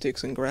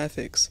statistics and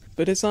graphics.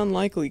 But it's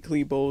unlikely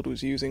Klebold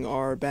was using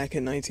R back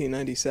in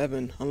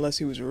 1997 unless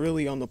he was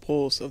really on the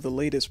pulse of the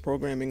latest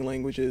programming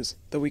languages,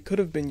 though he could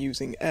have been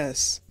using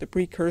S, the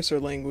precursor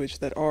language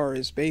that R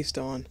is based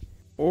on.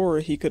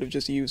 Or he could have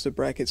just used the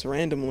brackets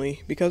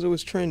randomly because it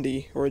was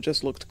trendy or it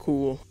just looked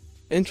cool.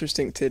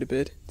 Interesting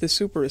tidbit, this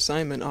super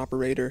assignment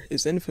operator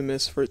is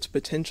infamous for its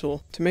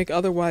potential to make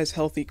otherwise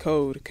healthy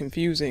code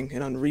confusing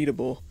and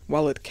unreadable.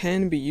 While it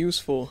can be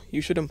useful,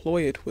 you should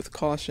employ it with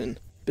caution.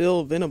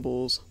 Bill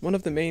Venables, one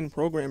of the main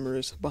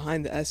programmers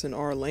behind the S and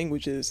R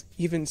languages,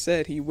 even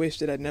said he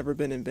wished it had never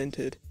been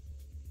invented.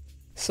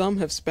 Some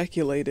have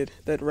speculated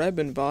that Reb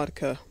and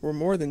Vodka were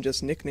more than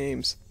just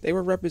nicknames. They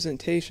were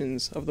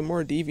representations of the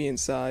more deviant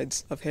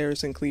sides of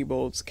Harris and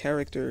Klebold's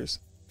characters.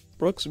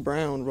 Brooks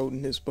Brown wrote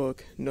in his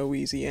book, No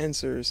Easy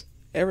Answers,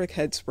 Eric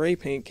had spray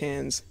paint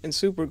cans and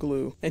super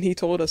glue, and he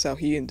told us how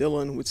he and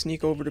Dylan would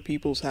sneak over to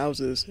people's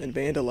houses and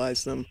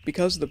vandalize them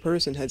because the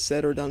person had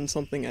said or done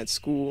something at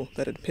school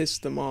that had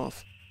pissed them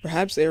off.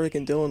 Perhaps Eric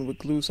and Dylan would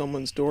glue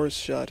someone's doors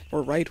shut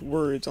or write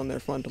words on their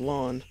front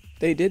lawn.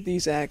 They did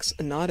these acts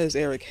not as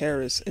Eric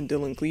Harris and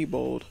Dylan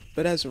Klebold,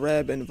 but as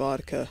Reb and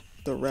Vodka,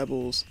 the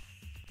rebels.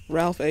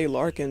 Ralph A.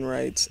 Larkin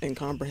writes in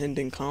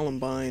Comprehending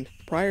Columbine,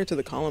 prior to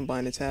the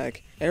Columbine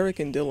attack, Eric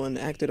and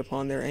Dylan acted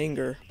upon their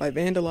anger by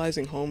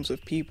vandalizing homes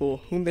of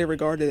people whom they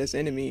regarded as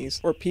enemies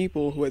or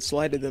people who had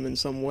slighted them in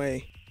some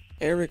way.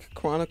 Eric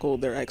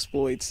chronicled their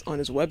exploits on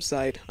his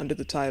website under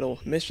the title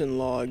Mission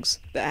Logs.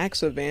 The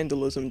acts of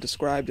vandalism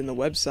described in the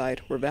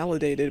website were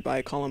validated by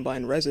a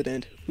Columbine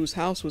resident whose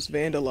house was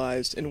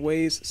vandalized in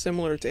ways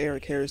similar to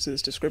Eric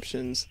Harris's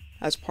descriptions.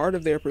 As part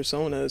of their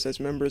personas as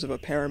members of a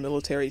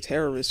paramilitary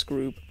terrorist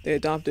group, they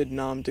adopted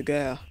nom de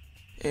guerre.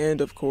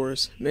 And, of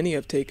course, many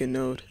have taken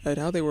note at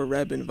how they were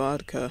Reb and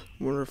Vodka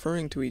when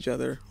referring to each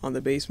other on the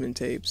basement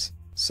tapes.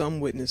 Some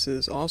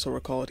witnesses also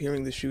recalled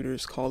hearing the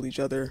shooters call each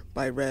other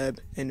by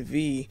Reb and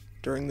V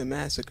during the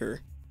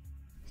massacre.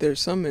 There are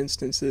some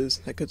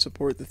instances that could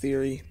support the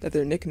theory that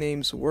their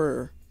nicknames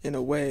were, in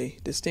a way,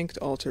 distinct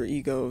alter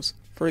egos.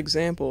 For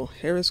example,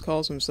 Harris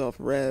calls himself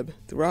Reb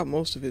throughout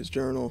most of his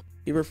journal.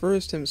 He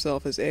refers to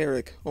himself as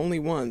Eric only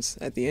once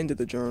at the end of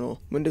the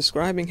journal, when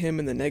describing him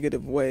in the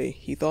negative way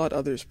he thought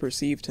others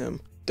perceived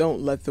him.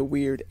 Don't let the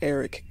weird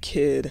Eric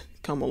kid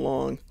come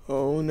along,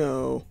 oh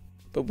no.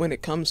 But when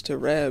it comes to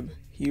Reb,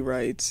 he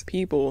writes,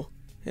 people,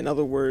 in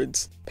other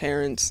words,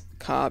 parents,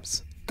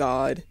 cops,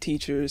 God,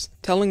 teachers,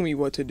 telling me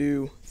what to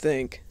do,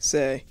 think,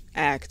 say,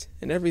 act,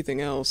 and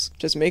everything else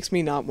just makes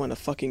me not want to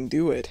fucking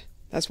do it.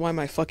 That's why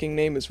my fucking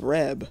name is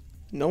Reb.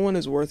 No one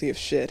is worthy of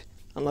shit,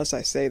 unless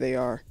I say they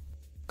are.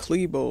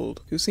 Klebold,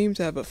 who seemed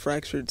to have a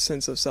fractured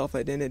sense of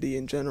self-identity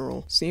in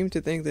general, seemed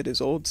to think that his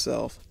old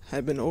self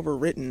had been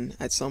overwritten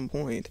at some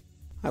point.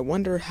 I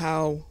wonder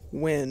how,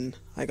 when,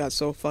 I got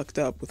so fucked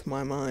up with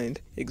my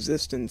mind,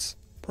 existence,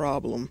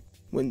 problem.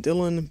 When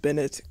Dylan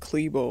Bennett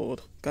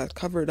Klebold got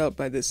covered up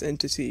by this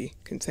entity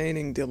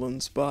containing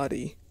Dylan's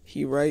body,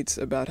 he writes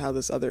about how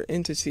this other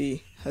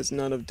entity has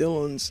none of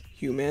Dylan's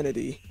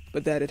humanity,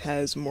 but that it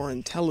has more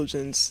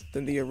intelligence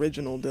than the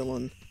original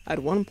Dylan. At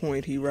one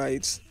point he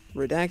writes,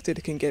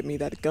 "Redacted can get me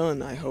that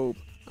gun, I hope.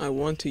 I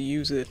want to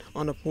use it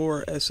on a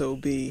poor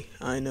SOB,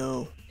 I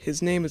know.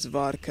 His name is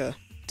Vodka.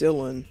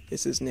 Dylan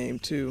is his name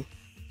too."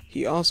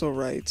 He also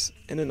writes,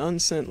 in an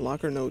unsent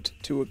locker note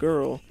to a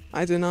girl,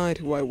 "I denied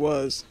who I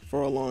was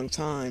for a long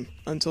time,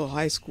 until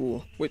high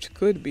school," which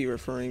could be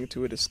referring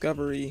to a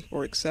discovery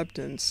or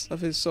acceptance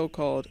of his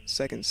so-called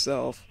second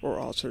self or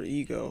alter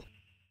ego.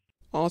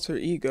 Alter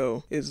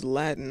ego is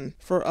Latin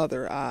for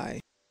other I.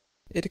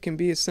 It can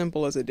be as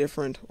simple as a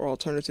different or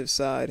alternative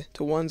side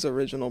to one's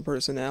original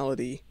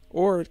personality,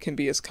 or it can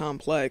be as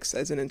complex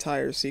as an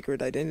entire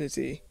secret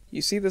identity.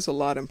 You see this a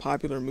lot in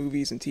popular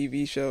movies and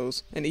TV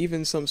shows, and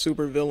even some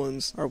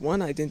supervillains are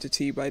one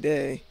identity by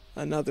day,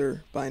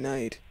 another by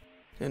night.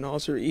 An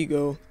alter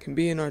ego can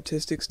be an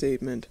artistic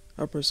statement,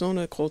 a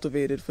persona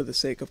cultivated for the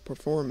sake of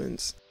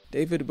performance.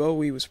 David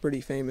Bowie was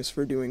pretty famous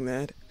for doing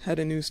that, had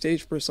a new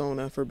stage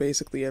persona for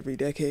basically every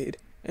decade.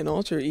 An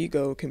alter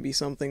ego can be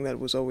something that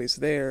was always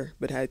there,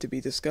 but had to be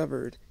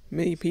discovered.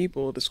 Many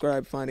people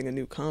describe finding a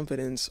new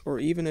confidence or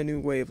even a new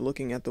way of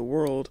looking at the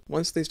world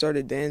once they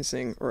started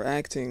dancing or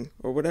acting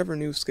or whatever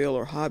new skill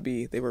or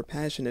hobby they were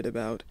passionate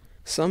about.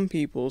 Some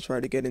people try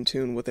to get in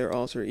tune with their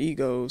alter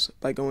egos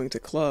by going to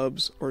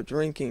clubs or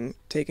drinking,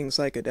 taking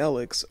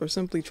psychedelics, or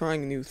simply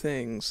trying new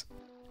things.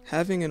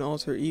 Having an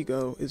alter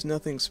ego is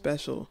nothing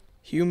special.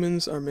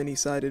 Humans are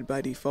many-sided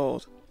by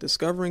default.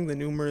 Discovering the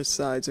numerous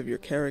sides of your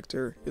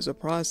character is a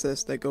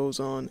process that goes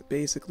on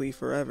basically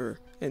forever,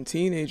 and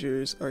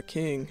teenagers are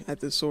king at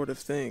this sort of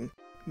thing.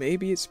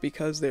 Maybe it's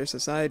because their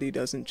society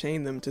doesn't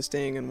chain them to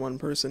staying in one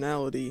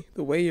personality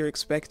the way you're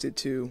expected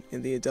to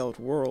in the adult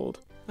world.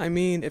 I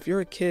mean, if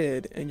you're a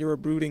kid and you're a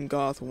brooding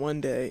goth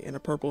one day and a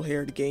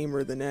purple-haired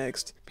gamer the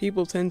next,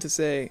 people tend to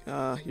say,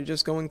 you're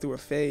just going through a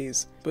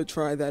phase. But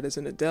try that as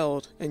an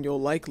adult and you'll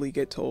likely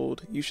get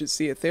told you should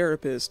see a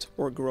therapist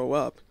or grow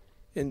up.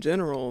 In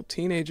general,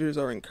 teenagers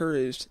are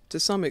encouraged, to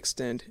some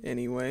extent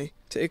anyway,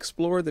 to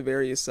explore the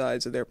various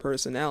sides of their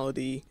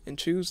personality and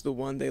choose the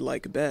one they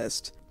like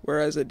best,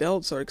 whereas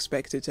adults are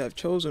expected to have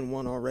chosen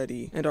one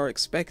already and are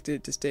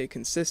expected to stay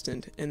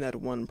consistent in that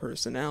one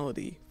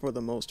personality for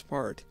the most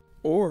part.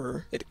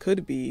 Or it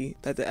could be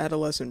that the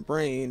adolescent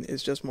brain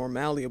is just more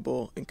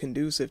malleable and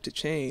conducive to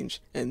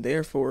change, and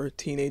therefore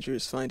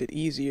teenagers find it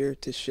easier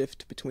to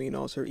shift between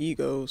alter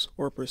egos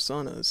or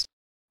personas.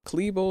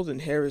 Klebold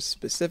and Harris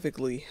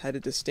specifically had a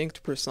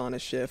distinct persona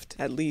shift,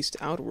 at least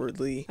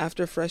outwardly,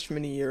 after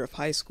freshman year of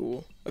high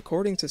school.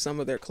 According to some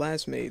of their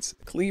classmates,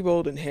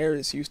 Klebold and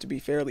Harris used to be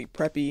fairly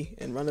preppy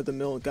and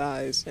run-of-the-mill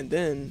guys, and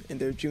then, in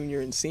their junior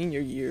and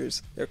senior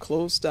years, their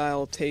clothes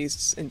style,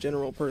 tastes, and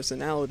general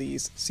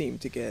personalities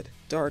seemed to get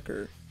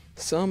darker.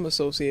 Some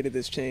associated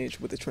this change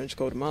with the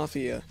Trenchcoat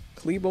Mafia.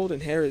 Klebold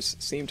and Harris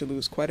seemed to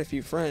lose quite a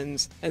few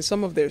friends, and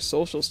some of their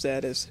social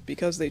status,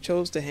 because they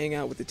chose to hang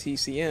out with the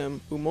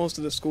TCM, who most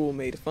of the school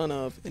made fun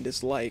of and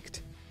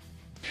disliked.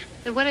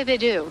 And what did they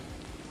do?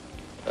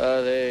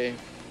 They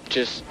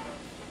just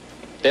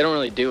they don't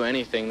really do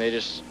anything. They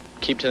just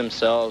keep to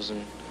themselves,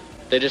 and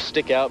they just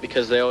stick out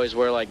because they always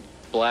wear like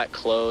black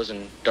clothes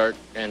and dark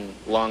and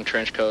long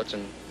trench coats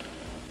and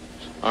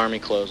army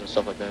clothes and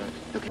stuff like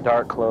that.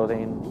 Dark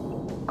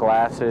clothing,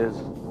 glasses,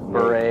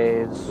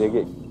 berets. They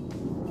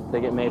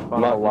get made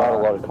fun of a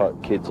lot. Not a lot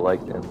of kids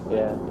like them.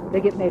 Yeah.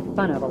 They get made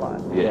fun of a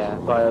lot. Yeah,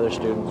 by other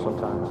students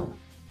sometimes.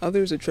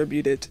 Others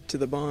attribute it to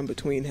the bond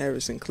between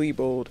Harris and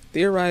Klebold,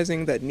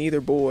 theorizing that neither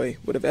boy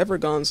would have ever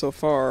gone so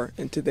far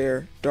into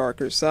their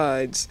darker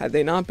sides had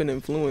they not been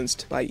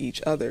influenced by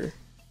each other.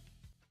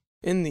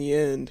 In the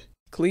end,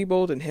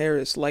 Klebold and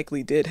Harris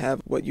likely did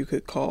have what you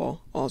could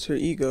call alter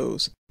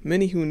egos.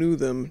 Many who knew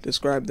them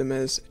described them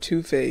as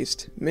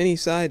two-faced,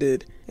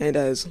 many-sided, and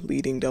as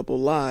leading double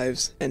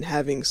lives and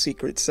having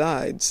secret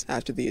sides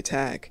after the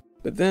attack.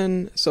 But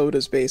then, so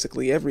does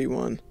basically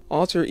everyone.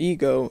 Alter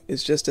ego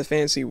is just a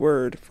fancy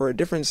word for a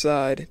different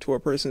side to a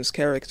person's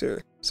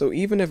character. So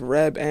even if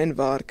Reb and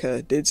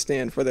Vodka did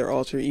stand for their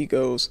alter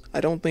egos,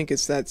 I don't think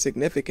it's that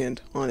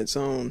significant on its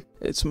own.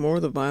 It's more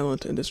the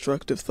violent and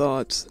destructive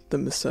thoughts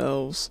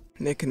themselves,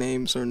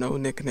 nicknames or no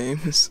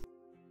nicknames.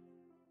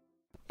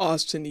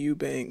 Austin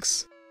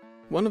Eubanks.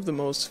 One of the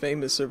most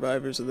famous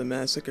survivors of the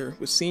massacre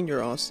was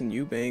senior Austin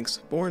Eubanks,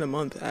 born a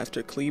month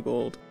after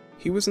Klebold.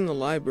 He was in the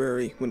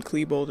library when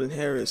Klebold and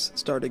Harris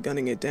started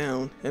gunning it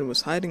down and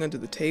was hiding under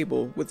the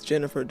table with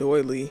Jennifer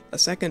Doyley, a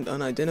second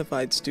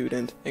unidentified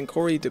student, and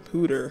Corey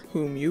𝕮𝖒,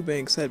 whom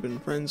Eubanks had been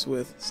friends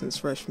with since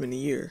freshman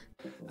year.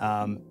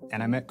 And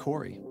I met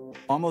Corey.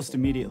 Almost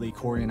immediately,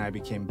 Corey and I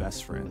became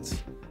best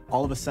friends.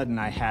 All of a sudden,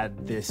 I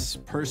had this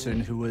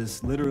person who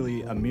was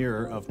literally a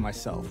mirror of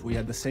myself. We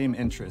had the same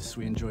interests.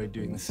 We enjoyed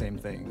doing the same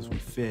things. We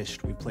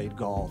fished, we played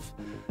golf,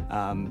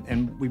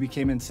 and we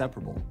became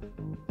inseparable.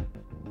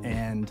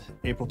 And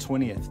April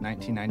 20th,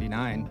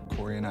 1999,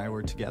 Corey and I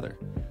were together.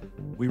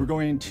 We were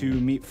going to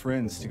meet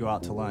friends to go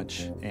out to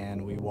lunch,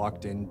 and we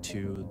walked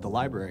into the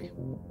library.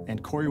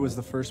 And Corey was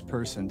the first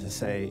person to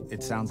say,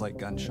 "It sounds like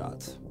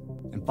gunshots."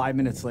 And 5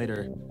 minutes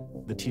later,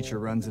 the teacher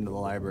runs into the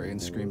library and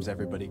screams,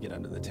 "Everybody get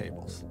under the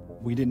tables."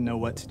 We didn't know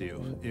what to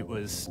do. It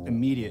was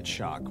immediate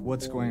shock.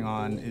 What's going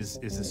on? Is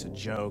this a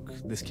joke?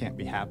 This can't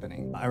be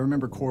happening. I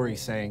remember Corey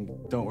saying,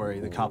 "Don't worry,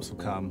 the cops will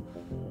come.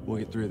 We'll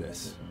get through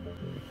this."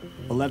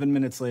 11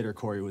 minutes later,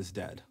 Corey was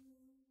dead.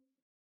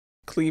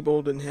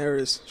 Klebold and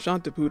Harris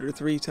shot 𝕮𝖒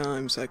 3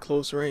 times at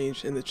close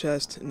range in the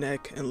chest,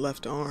 neck, and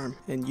left arm,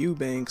 and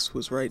Eubanks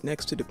was right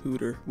next to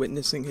𝕮𝖒,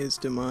 witnessing his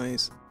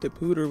demise.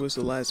 𝕮𝖒 was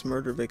the last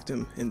murder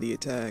victim in the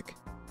attack.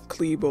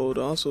 Klebold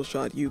also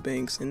shot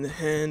Eubanks in the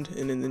hand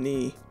and in the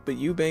knee, but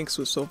Eubanks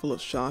was so full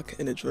of shock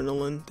and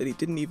adrenaline that he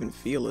didn't even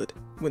feel it.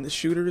 When the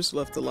shooters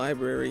left the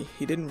library,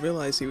 he didn't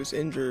realize he was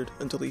injured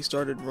until he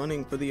started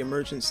running for the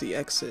emergency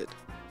exit.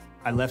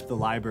 I left the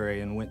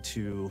library and went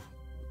to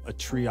a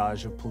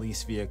triage of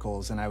police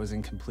vehicles, and I was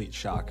in complete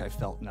shock. I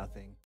felt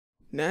nothing.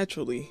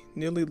 Naturally,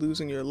 nearly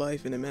losing your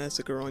life in a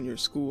massacre on your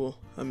school,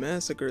 a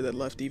massacre that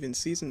left even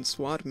seasoned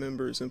SWAT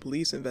members and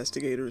police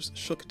investigators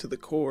shook to the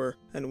core,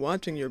 and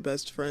watching your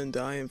best friend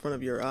die in front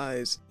of your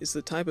eyes is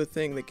the type of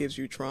thing that gives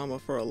you trauma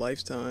for a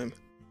lifetime.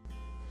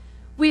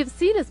 We have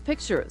seen his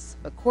pictures,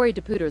 but Corey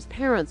𝕮𝖒's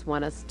parents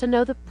want us to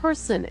know the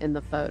person in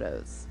the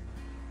photos.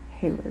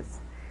 He was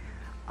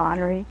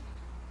honorary.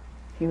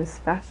 He was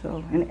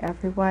special, and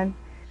everyone.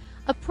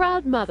 A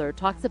proud mother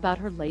talks about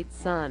her late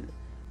son.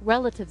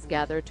 Relatives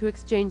gather to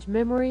exchange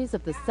memories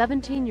of the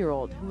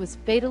 17-year-old who was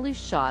fatally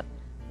shot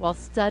while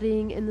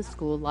studying in the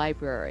school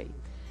library.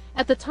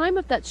 At the time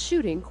of that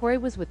shooting, Corey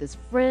was with his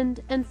friend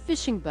and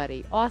fishing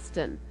buddy,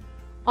 Austin.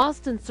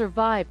 Austin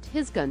survived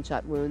his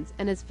gunshot wounds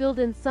and has filled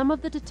in some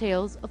of the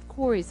details of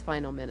Corey's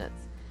final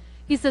minutes.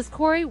 He says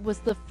Corey was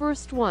the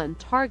first one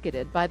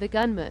targeted by the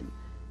gunman,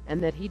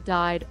 and that he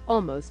died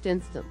almost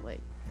instantly.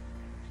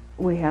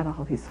 We had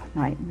all these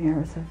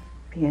nightmares of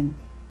being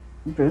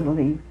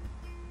brutally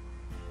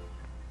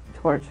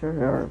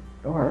tortured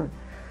or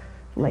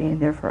laying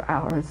there for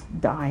hours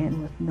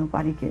dying with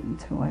nobody getting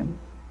to him.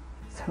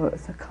 So it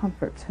was a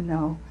comfort to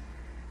know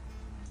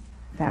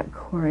that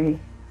Corey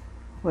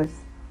was,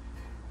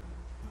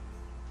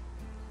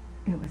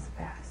 it was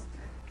best.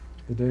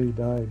 The day he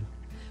died.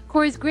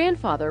 Corey's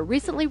grandfather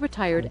recently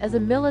retired as a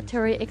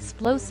military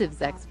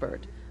explosives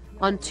expert.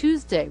 On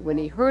Tuesday, when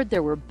he heard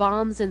there were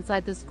bombs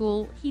inside the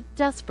school, he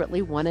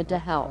desperately wanted to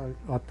help.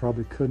 I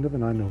probably couldn't have,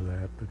 and I know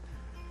that,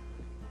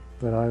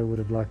 but I would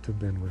have liked to have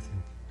been with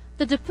him.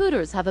 The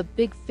𝕮𝖒s have a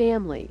big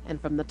family,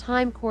 and from the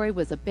time Corey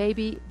was a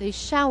baby, they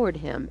showered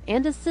him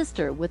and his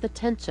sister with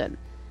attention.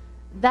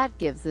 That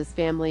gives this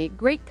family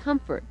great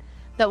comfort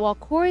that while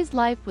Corey's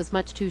life was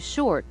much too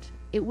short,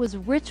 it was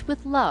rich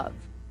with love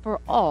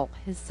for all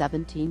his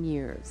 17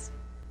 years.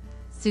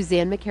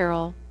 Suzanne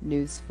McCarroll,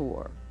 News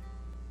 4.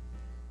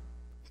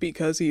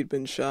 Because he had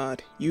been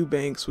shot,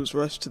 Eubanks was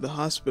rushed to the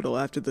hospital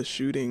after the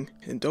shooting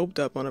and doped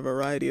up on a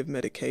variety of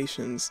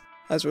medications.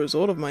 As a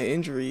result of my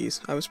injuries,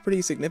 I was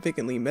pretty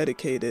significantly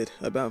medicated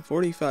about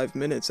 45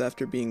 minutes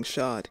after being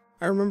shot.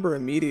 I remember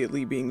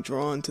immediately being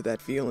drawn to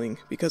that feeling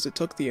because it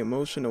took the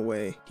emotion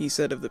away, he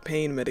said of the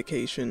pain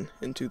medication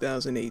in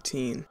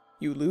 2018.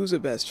 You lose a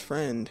best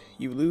friend,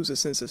 you lose a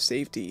sense of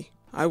safety.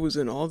 I was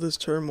in all this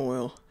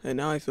turmoil, and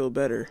now I feel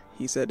better,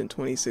 he said in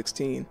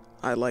 2016.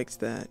 I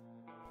liked that.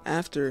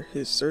 After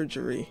his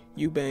surgery,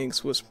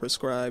 Eubanks was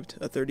prescribed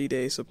a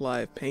 30-day supply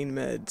of pain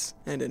meds,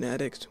 and an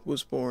addict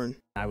was born.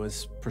 I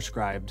was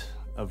prescribed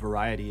a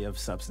variety of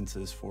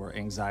substances for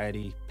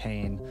anxiety,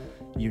 pain,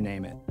 you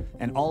name it.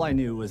 And all I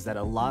knew was that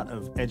a lot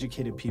of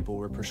educated people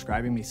were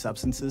prescribing me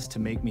substances to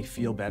make me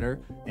feel better,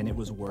 and it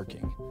was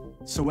working.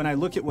 So when I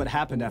look at what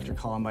happened after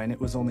Columbine, it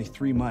was only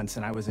 3 months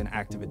and I was in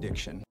active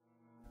addiction.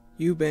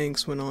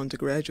 Eubanks went on to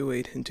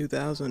graduate in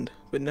 2000,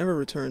 but never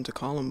returned to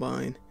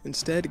Columbine,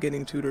 instead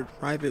getting tutored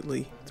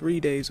privately 3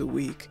 days a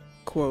week.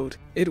 Quote,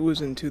 it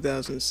was in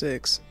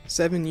 2006,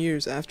 7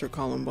 years after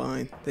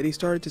Columbine, that he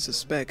started to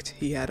suspect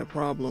he had a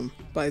problem.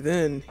 By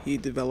then, he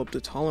developed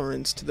a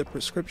tolerance to the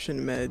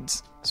prescription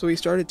meds, so he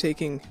started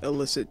taking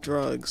illicit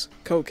drugs,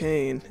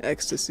 cocaine,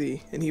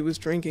 ecstasy, and he was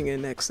drinking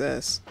in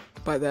excess.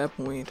 By that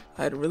point,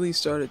 I had really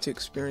started to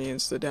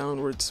experience the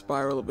downward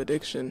spiral of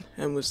addiction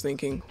and was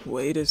thinking,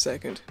 wait a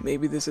second,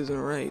 maybe this isn't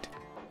right.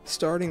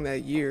 Starting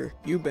that year,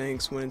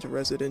 Eubanks went into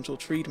residential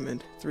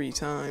treatment 3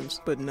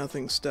 times, but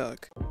nothing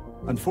stuck.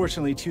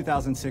 Unfortunately,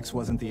 2006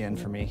 wasn't the end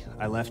for me.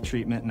 I left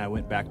treatment and I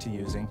went back to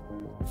using.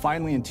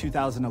 Finally, in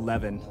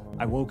 2011,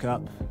 I woke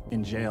up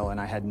in jail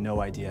and I had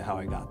no idea how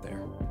I got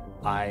there.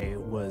 I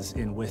was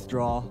in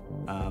withdrawal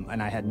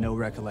and I had no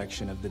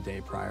recollection of the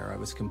day prior. I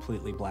was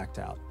completely blacked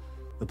out.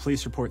 The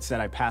police report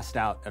said I passed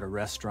out at a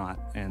restaurant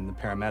and the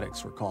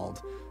paramedics were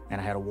called and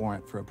I had a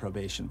warrant for a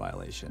probation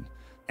violation.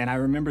 And I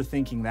remember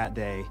thinking that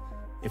day,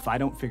 if I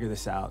don't figure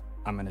this out,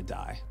 I'm gonna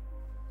die.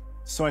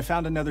 So I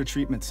found another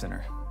treatment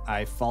center.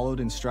 I followed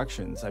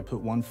instructions. I put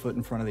one foot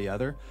in front of the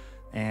other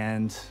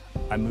and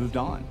I moved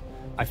on.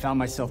 I found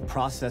myself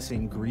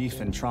processing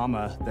grief and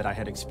trauma that I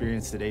had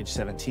experienced at age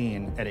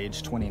 17 at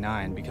age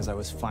 29 because I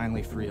was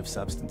finally free of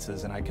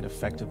substances and I could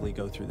effectively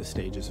go through the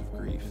stages of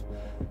grief.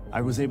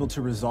 I was able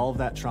to resolve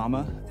that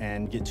trauma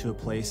and get to a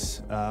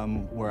place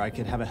where I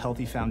could have a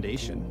healthy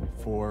foundation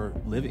for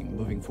living,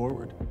 moving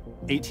forward.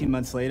 18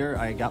 months later,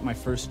 I got my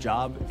first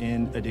job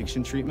in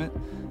addiction treatment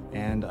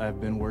and I've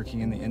been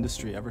working in the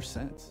industry ever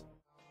since.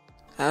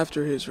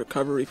 After his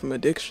recovery from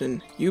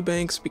addiction,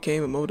 Eubanks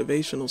became a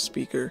motivational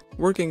speaker,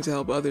 working to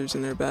help others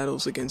in their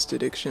battles against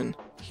addiction.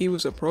 He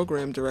was a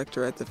program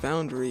director at the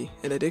Foundry,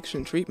 an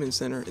addiction treatment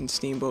center in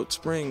Steamboat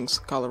Springs,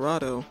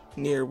 Colorado,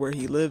 near where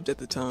he lived at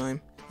the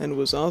time, and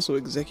was also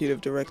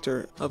executive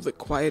director of the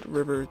Quiet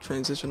River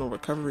Transitional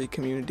Recovery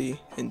Community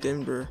in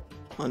Denver.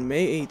 On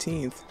May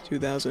 18,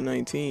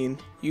 2019,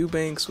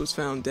 Eubanks was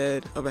found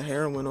dead of a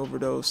heroin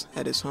overdose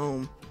at his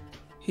home.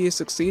 He is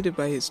succeeded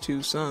by his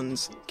 2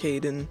 sons,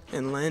 Caden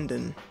and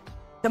Landon.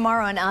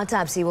 Tomorrow, an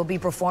autopsy will be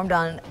performed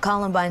on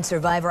Columbine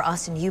survivor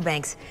Austin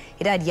Eubanks.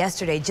 He died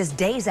yesterday, just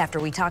days after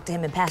we talked to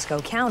him in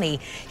Pasco County.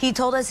 He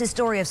told us his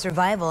story of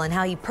survival and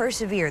how he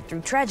persevered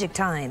through tragic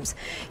times.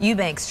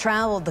 Eubanks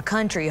traveled the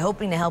country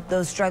hoping to help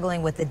those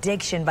struggling with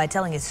addiction by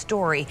telling his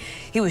story.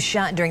 He was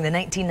shot during the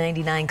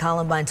 1999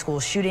 Columbine school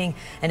shooting,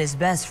 and his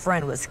best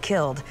friend was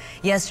killed.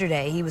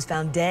 Yesterday, he was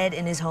found dead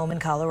in his home in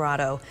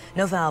Colorado.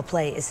 No foul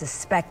play is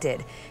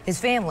suspected. His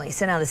family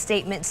sent out a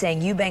statement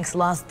saying Eubanks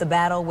lost the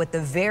battle with the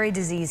very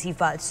disease he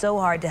fought so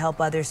hard to help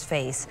others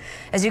face.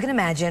 As you can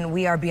imagine,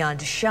 we are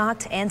beyond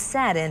shocked and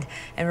saddened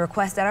and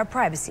request that our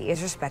privacy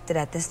is respected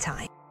at this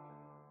time.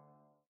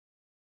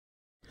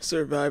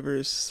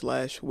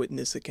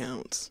 Survivors/witness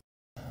accounts.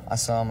 I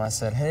saw him, I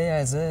said, "Hey,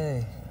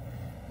 Isaiah."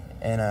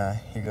 And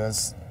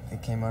he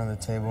came under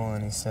the table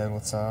and he said,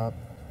 "What's up?"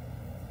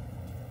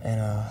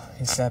 And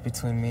he sat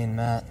between me and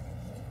Matt.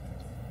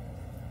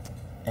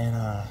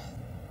 And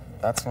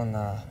that's when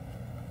the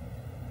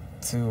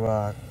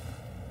 2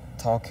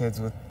 tall kids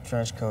with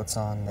trench coats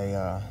on,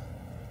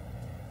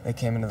 they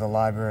came into the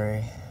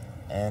library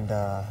and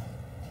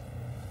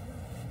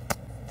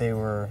they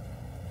were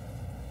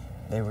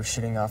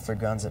shooting off their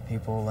guns at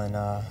people, and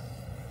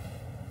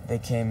they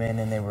came in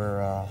and they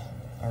were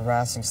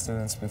harassing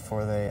students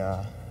before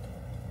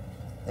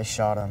they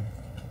shot them.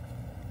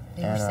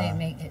 They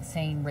were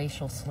saying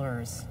racial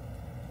slurs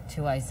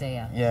to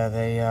Isaiah. Yeah,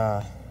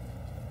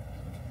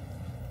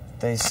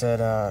 they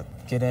said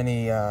get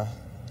any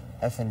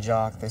effing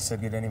jock. They said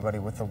get anybody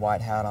with a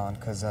white hat on,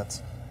 because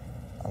that's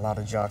a lot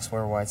of jocks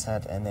wear white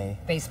hats, and they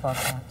baseball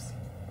caps.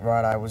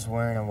 Right, I was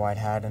wearing a white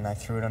hat and I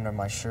threw it under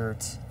my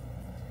shirt.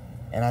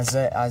 And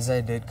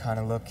Isaiah did kind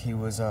of look. He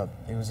was a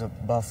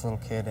buff little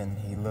kid, and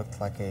he looked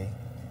like a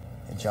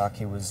jock.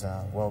 He was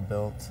well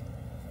built.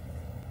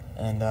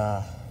 And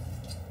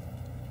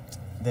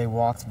they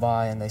walked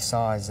by and they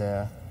saw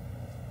Isaiah,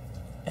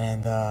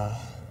 and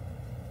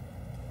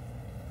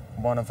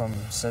one of them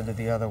said to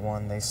the other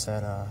one, they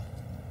said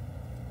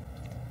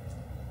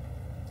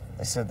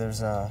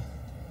there's a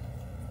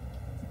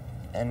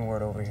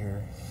N-word over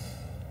here.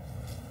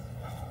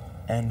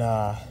 And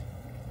the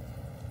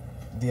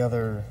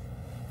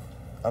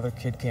other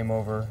kid came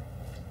over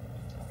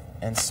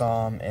and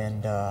saw him,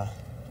 and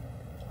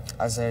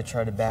Isaiah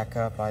tried to back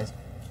up.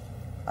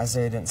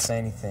 Isaiah didn't say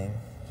anything,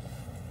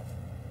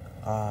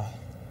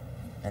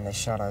 and they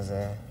shot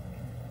Isaiah.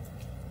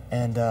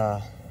 And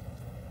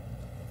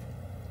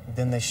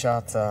then they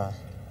shot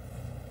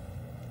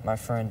my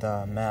friend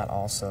Matt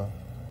also.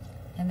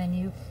 And then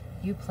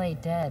you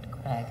played dead,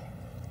 Craig.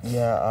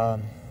 Yeah,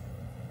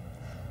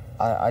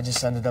 I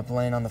just ended up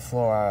laying on the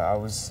floor. I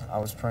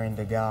was praying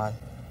to God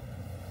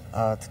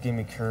to give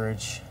me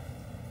courage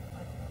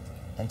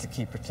and to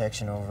keep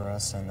protection over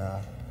us, and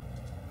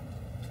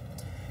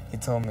he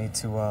told me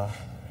to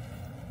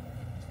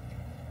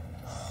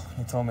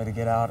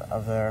get out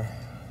of there.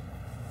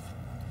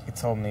 He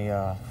told me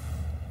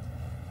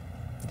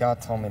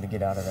God told me to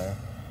get out of there,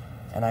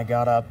 and I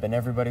got up, and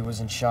everybody was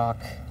in shock.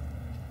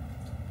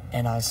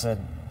 And I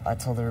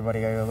told everybody,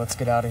 I go, let's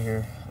get out of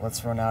here.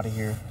 Let's run out of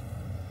here.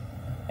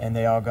 And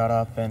they all got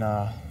up, and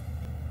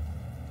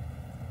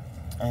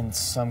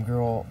some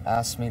girl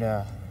asked me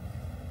to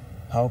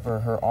help her.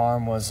 Her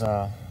arm was,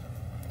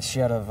 she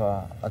had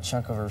a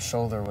chunk of her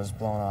shoulder was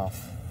blown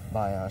off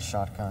by a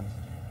shotgun.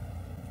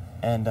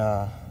 And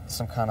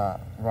some kind of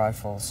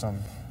rifle, some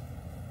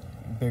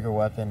bigger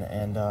weapon,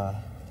 and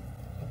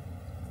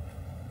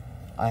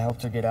I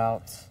helped her get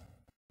out.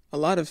 A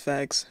lot of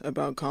facts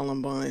about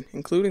Columbine,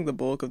 including the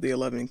bulk of the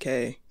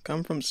 11K,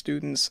 come from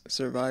students,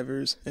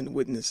 survivors, and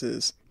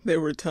witnesses.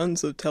 There were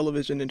tons of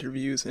television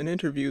interviews and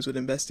interviews with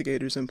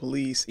investigators and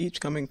police,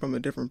 each coming from a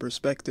different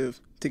perspective.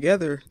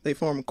 Together, they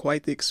form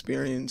quite the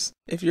experience.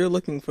 If you're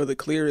looking for the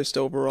clearest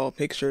overall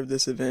picture of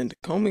this event,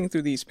 combing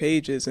through these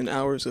pages and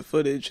hours of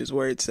footage is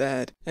where it's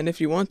at. And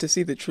if you want to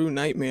see the true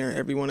nightmare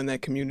everyone in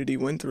that community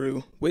went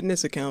through,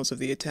 witness accounts of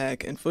the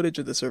attack and footage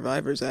of the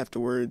survivors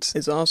afterwards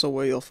is also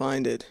where you'll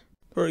find it.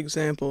 For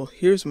example,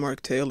 here's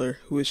Mark Taylor,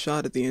 who was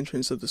shot at the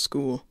entrance of the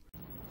school.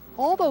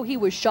 Although he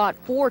was shot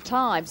 4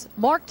 times,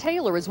 Mark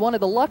Taylor is one of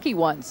the lucky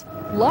ones.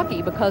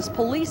 Lucky because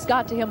police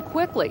got to him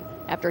quickly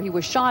after he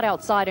was shot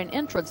outside an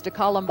entrance to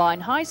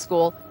Columbine High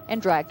School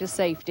and dragged to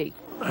safety.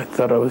 I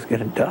thought I was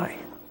going to die.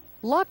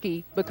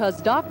 Lucky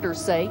because doctors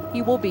say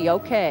he will be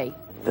okay.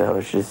 I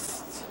was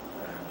just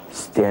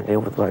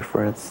standing with my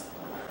friends,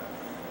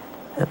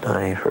 and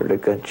I heard a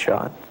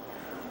gunshot,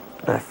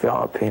 and I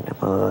felt a pain in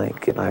my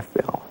leg, and I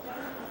fell.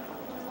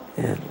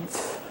 And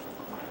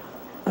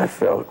I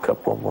fell a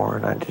couple more,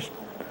 and I just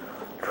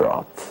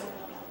dropped.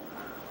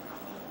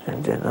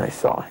 And then I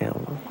saw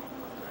him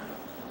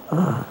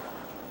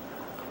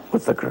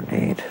with a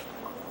grenade,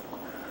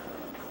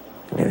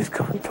 and he was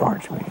coming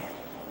towards me.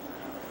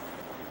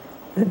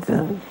 And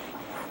then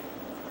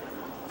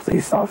a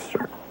police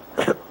officer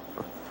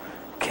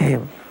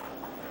came,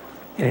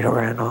 and he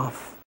ran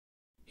off.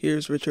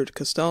 Here's Richard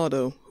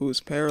Castaldo, who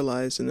was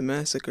paralyzed in the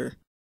massacre.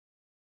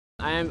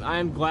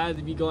 I'm glad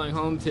to be going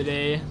home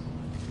today.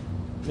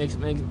 I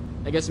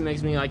guess it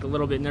makes me like a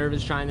little bit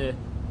nervous trying to,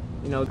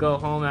 go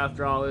home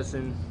after all this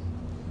and,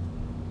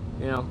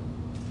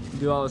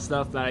 do all the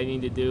stuff that I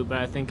need to do, but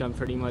I think I'm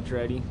pretty much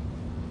ready.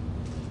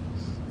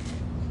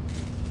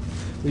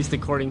 At least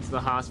according to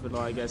the hospital,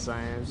 I guess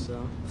I am,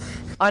 so.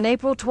 On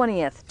April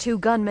 20th, 2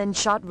 gunmen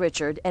shot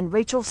Richard and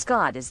Rachel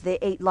Scott as they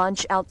ate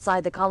lunch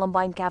outside the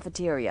Columbine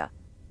cafeteria.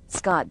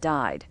 Scott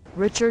died.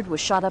 Richard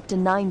was shot up to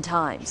 9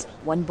 times.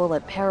 1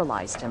 bullet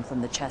paralyzed him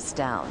from the chest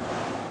down.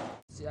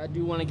 I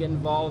do want to get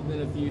involved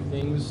in a few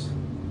things,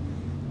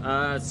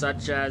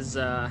 such as,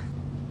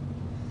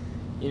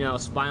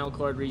 spinal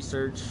cord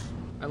research.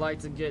 I like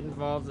to get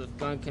involved with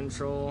gun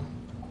control,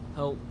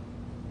 help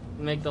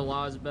make the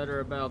laws better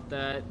about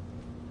that.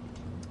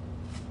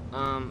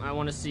 I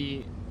want to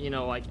see,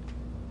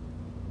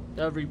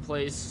 every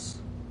place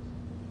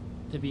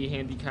to be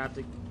handicap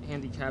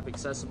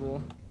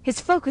accessible. His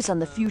focus on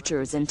the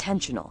future is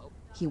intentional.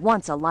 He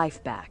wants a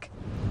life back.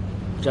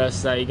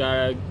 Just you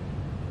gotta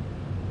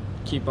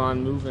keep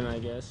on moving, I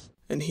guess.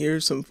 And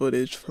here's some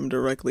footage from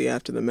directly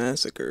after the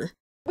massacre.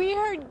 We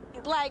heard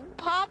like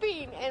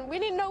popping and we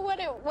didn't know what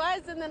it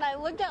was, and then I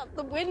looked out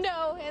the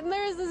window and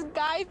there's this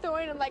guy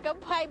throwing like a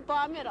pipe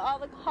bomb at all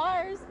the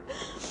cars.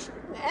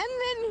 And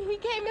then he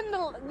came in,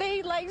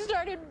 they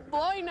started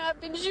blowing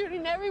up and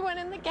shooting everyone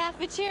in the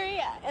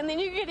cafeteria. And then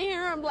you could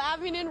hear them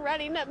laughing and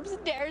running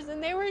upstairs,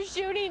 and they were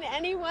shooting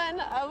anyone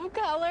of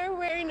color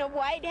wearing a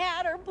white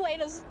hat or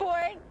played a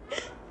sport.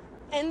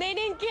 And they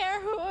didn't care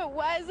who it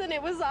was, and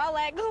it was all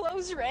at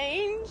close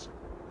range.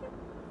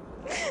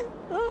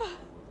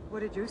 What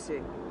did you see?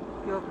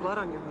 You have blood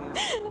on your hands.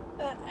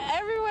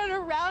 Everyone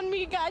around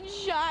me got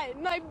shot,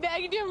 and I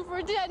begged him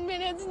for 10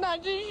 minutes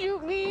not to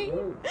shoot me.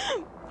 And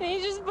he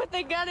just put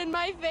the gun in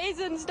my face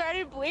and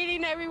started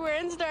bleeding everywhere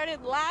and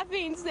started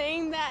laughing,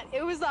 saying that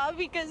it was all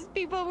because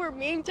people were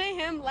mean to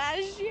him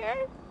last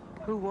year.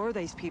 Who were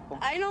these people?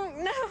 I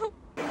don't know.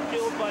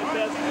 Killed my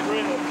best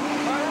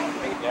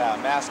friend. Yeah,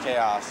 mass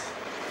chaos.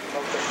 They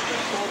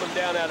pulled them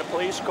down out of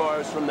police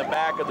cars from the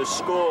back of the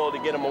school to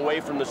get them away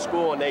from the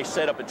school, and they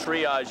set up a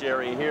triage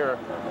area here,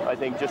 I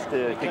think, just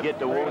to get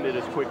the wounded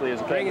as quickly as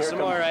they can. Bringing some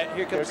more, right?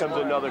 Here comes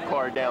another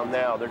car down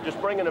now. They're just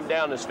bringing them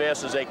down as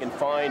fast as they can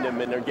find them,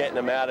 and they're getting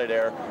them out of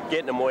there,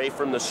 getting them away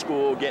from the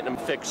school, getting them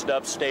fixed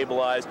up,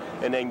 stabilized,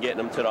 and then getting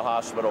them to the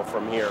hospital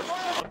from here.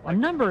 A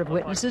number of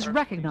witnesses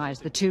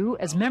recognized the two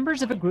as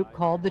members of a group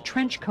called the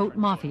Trenchcoat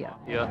Mafia.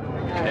 Yeah,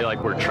 they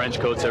wear trench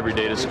coats every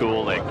day to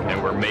school,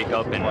 and wear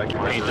makeup and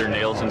paint their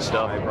nails and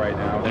stuff.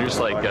 They're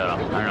just I don't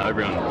know,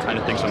 everyone kind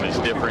of thinks of them as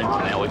different,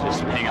 and they always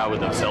just hang out with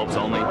themselves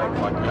only,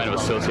 kind of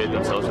associate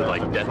themselves with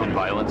death and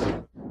violence.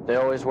 They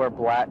always wear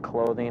black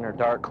clothing or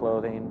dark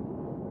clothing,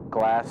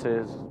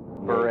 glasses,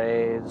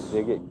 berets.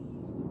 They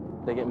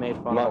get made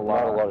fun of a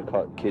lot. Not a lot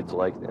of kids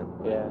like them.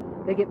 Yeah.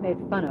 They get made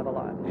fun of a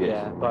lot. Yes.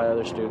 Yeah, by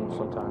other students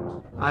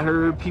sometimes. I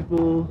heard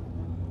people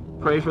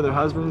pray for their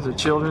husbands, their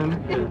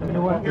children,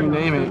 you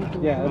name it.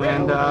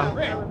 And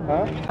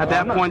at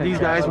that point, these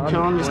guys would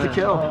kill them just to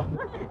kill.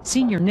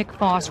 Senior Nick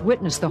Foss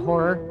witnessed the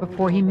horror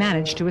before he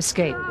managed to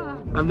escape.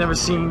 I've never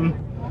seen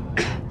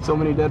so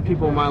many dead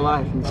people in my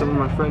life, and some of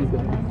my friends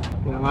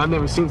did. I've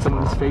never seen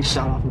someone's face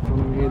shot off in front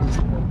of me. It's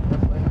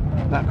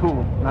just not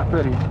cool, not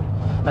pretty.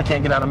 I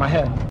can't get out of my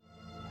head.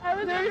 I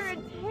was under a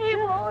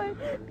table and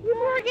people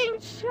were getting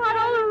shot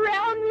all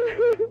around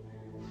me.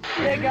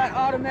 They got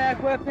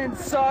automatic weapons,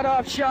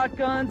 sawed-off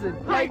shotguns,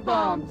 and pipe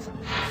bombs.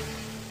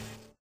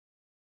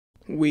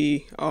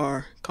 We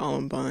Are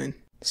Columbine.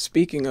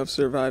 Speaking of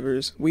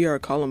survivors, We Are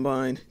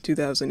Columbine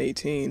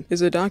 2018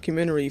 is a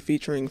documentary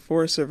featuring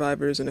 4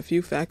 survivors and a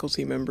few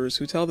faculty members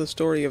who tell the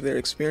story of their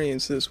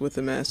experiences with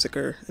the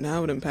massacre and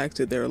how it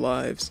impacted their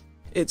lives.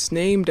 It's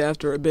named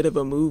after a bit of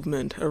a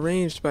movement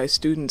arranged by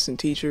students and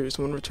teachers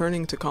when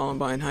returning to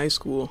Columbine High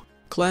School.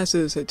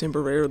 Classes had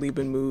temporarily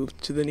been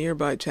moved to the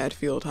nearby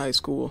Chatfield High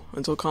School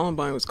until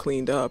Columbine was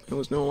cleaned up and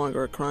was no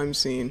longer a crime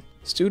scene.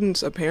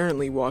 Students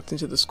apparently walked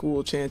into the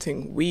school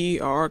chanting,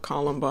 "We are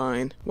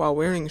Columbine," while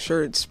wearing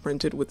shirts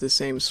printed with the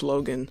same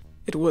slogan.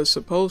 It was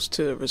supposed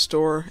to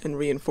restore and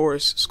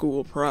reinforce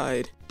school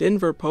pride.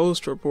 Denver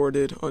Post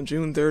reported on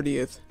June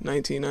 30th,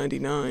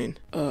 1999,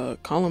 a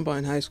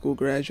Columbine High School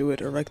graduate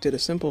erected a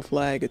simple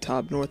flag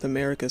atop North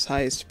America's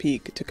highest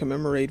peak to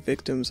commemorate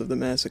victims of the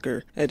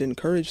massacre and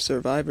encourage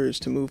survivors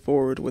to move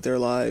forward with their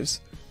lives.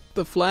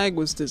 The flag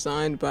was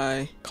designed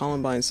by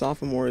Columbine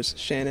sophomores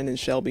Shannon and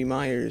Shelby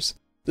Myers.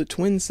 The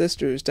twin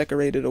sisters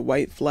decorated a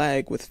white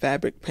flag with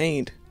fabric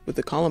paint, with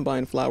the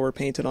Columbine flower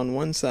painted on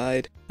one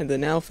side, and the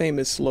now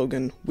famous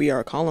slogan, "We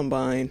are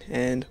Columbine,"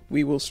 and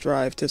 "We will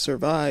strive to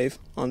survive,"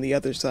 on the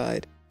other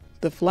side.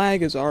 The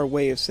flag is our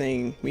way of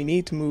saying we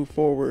need to move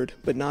forward,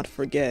 but not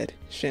forget,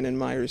 Shannon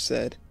Myers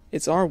said.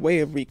 It's our way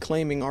of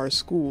reclaiming our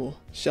school,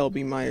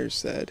 Shelby Myers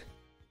said.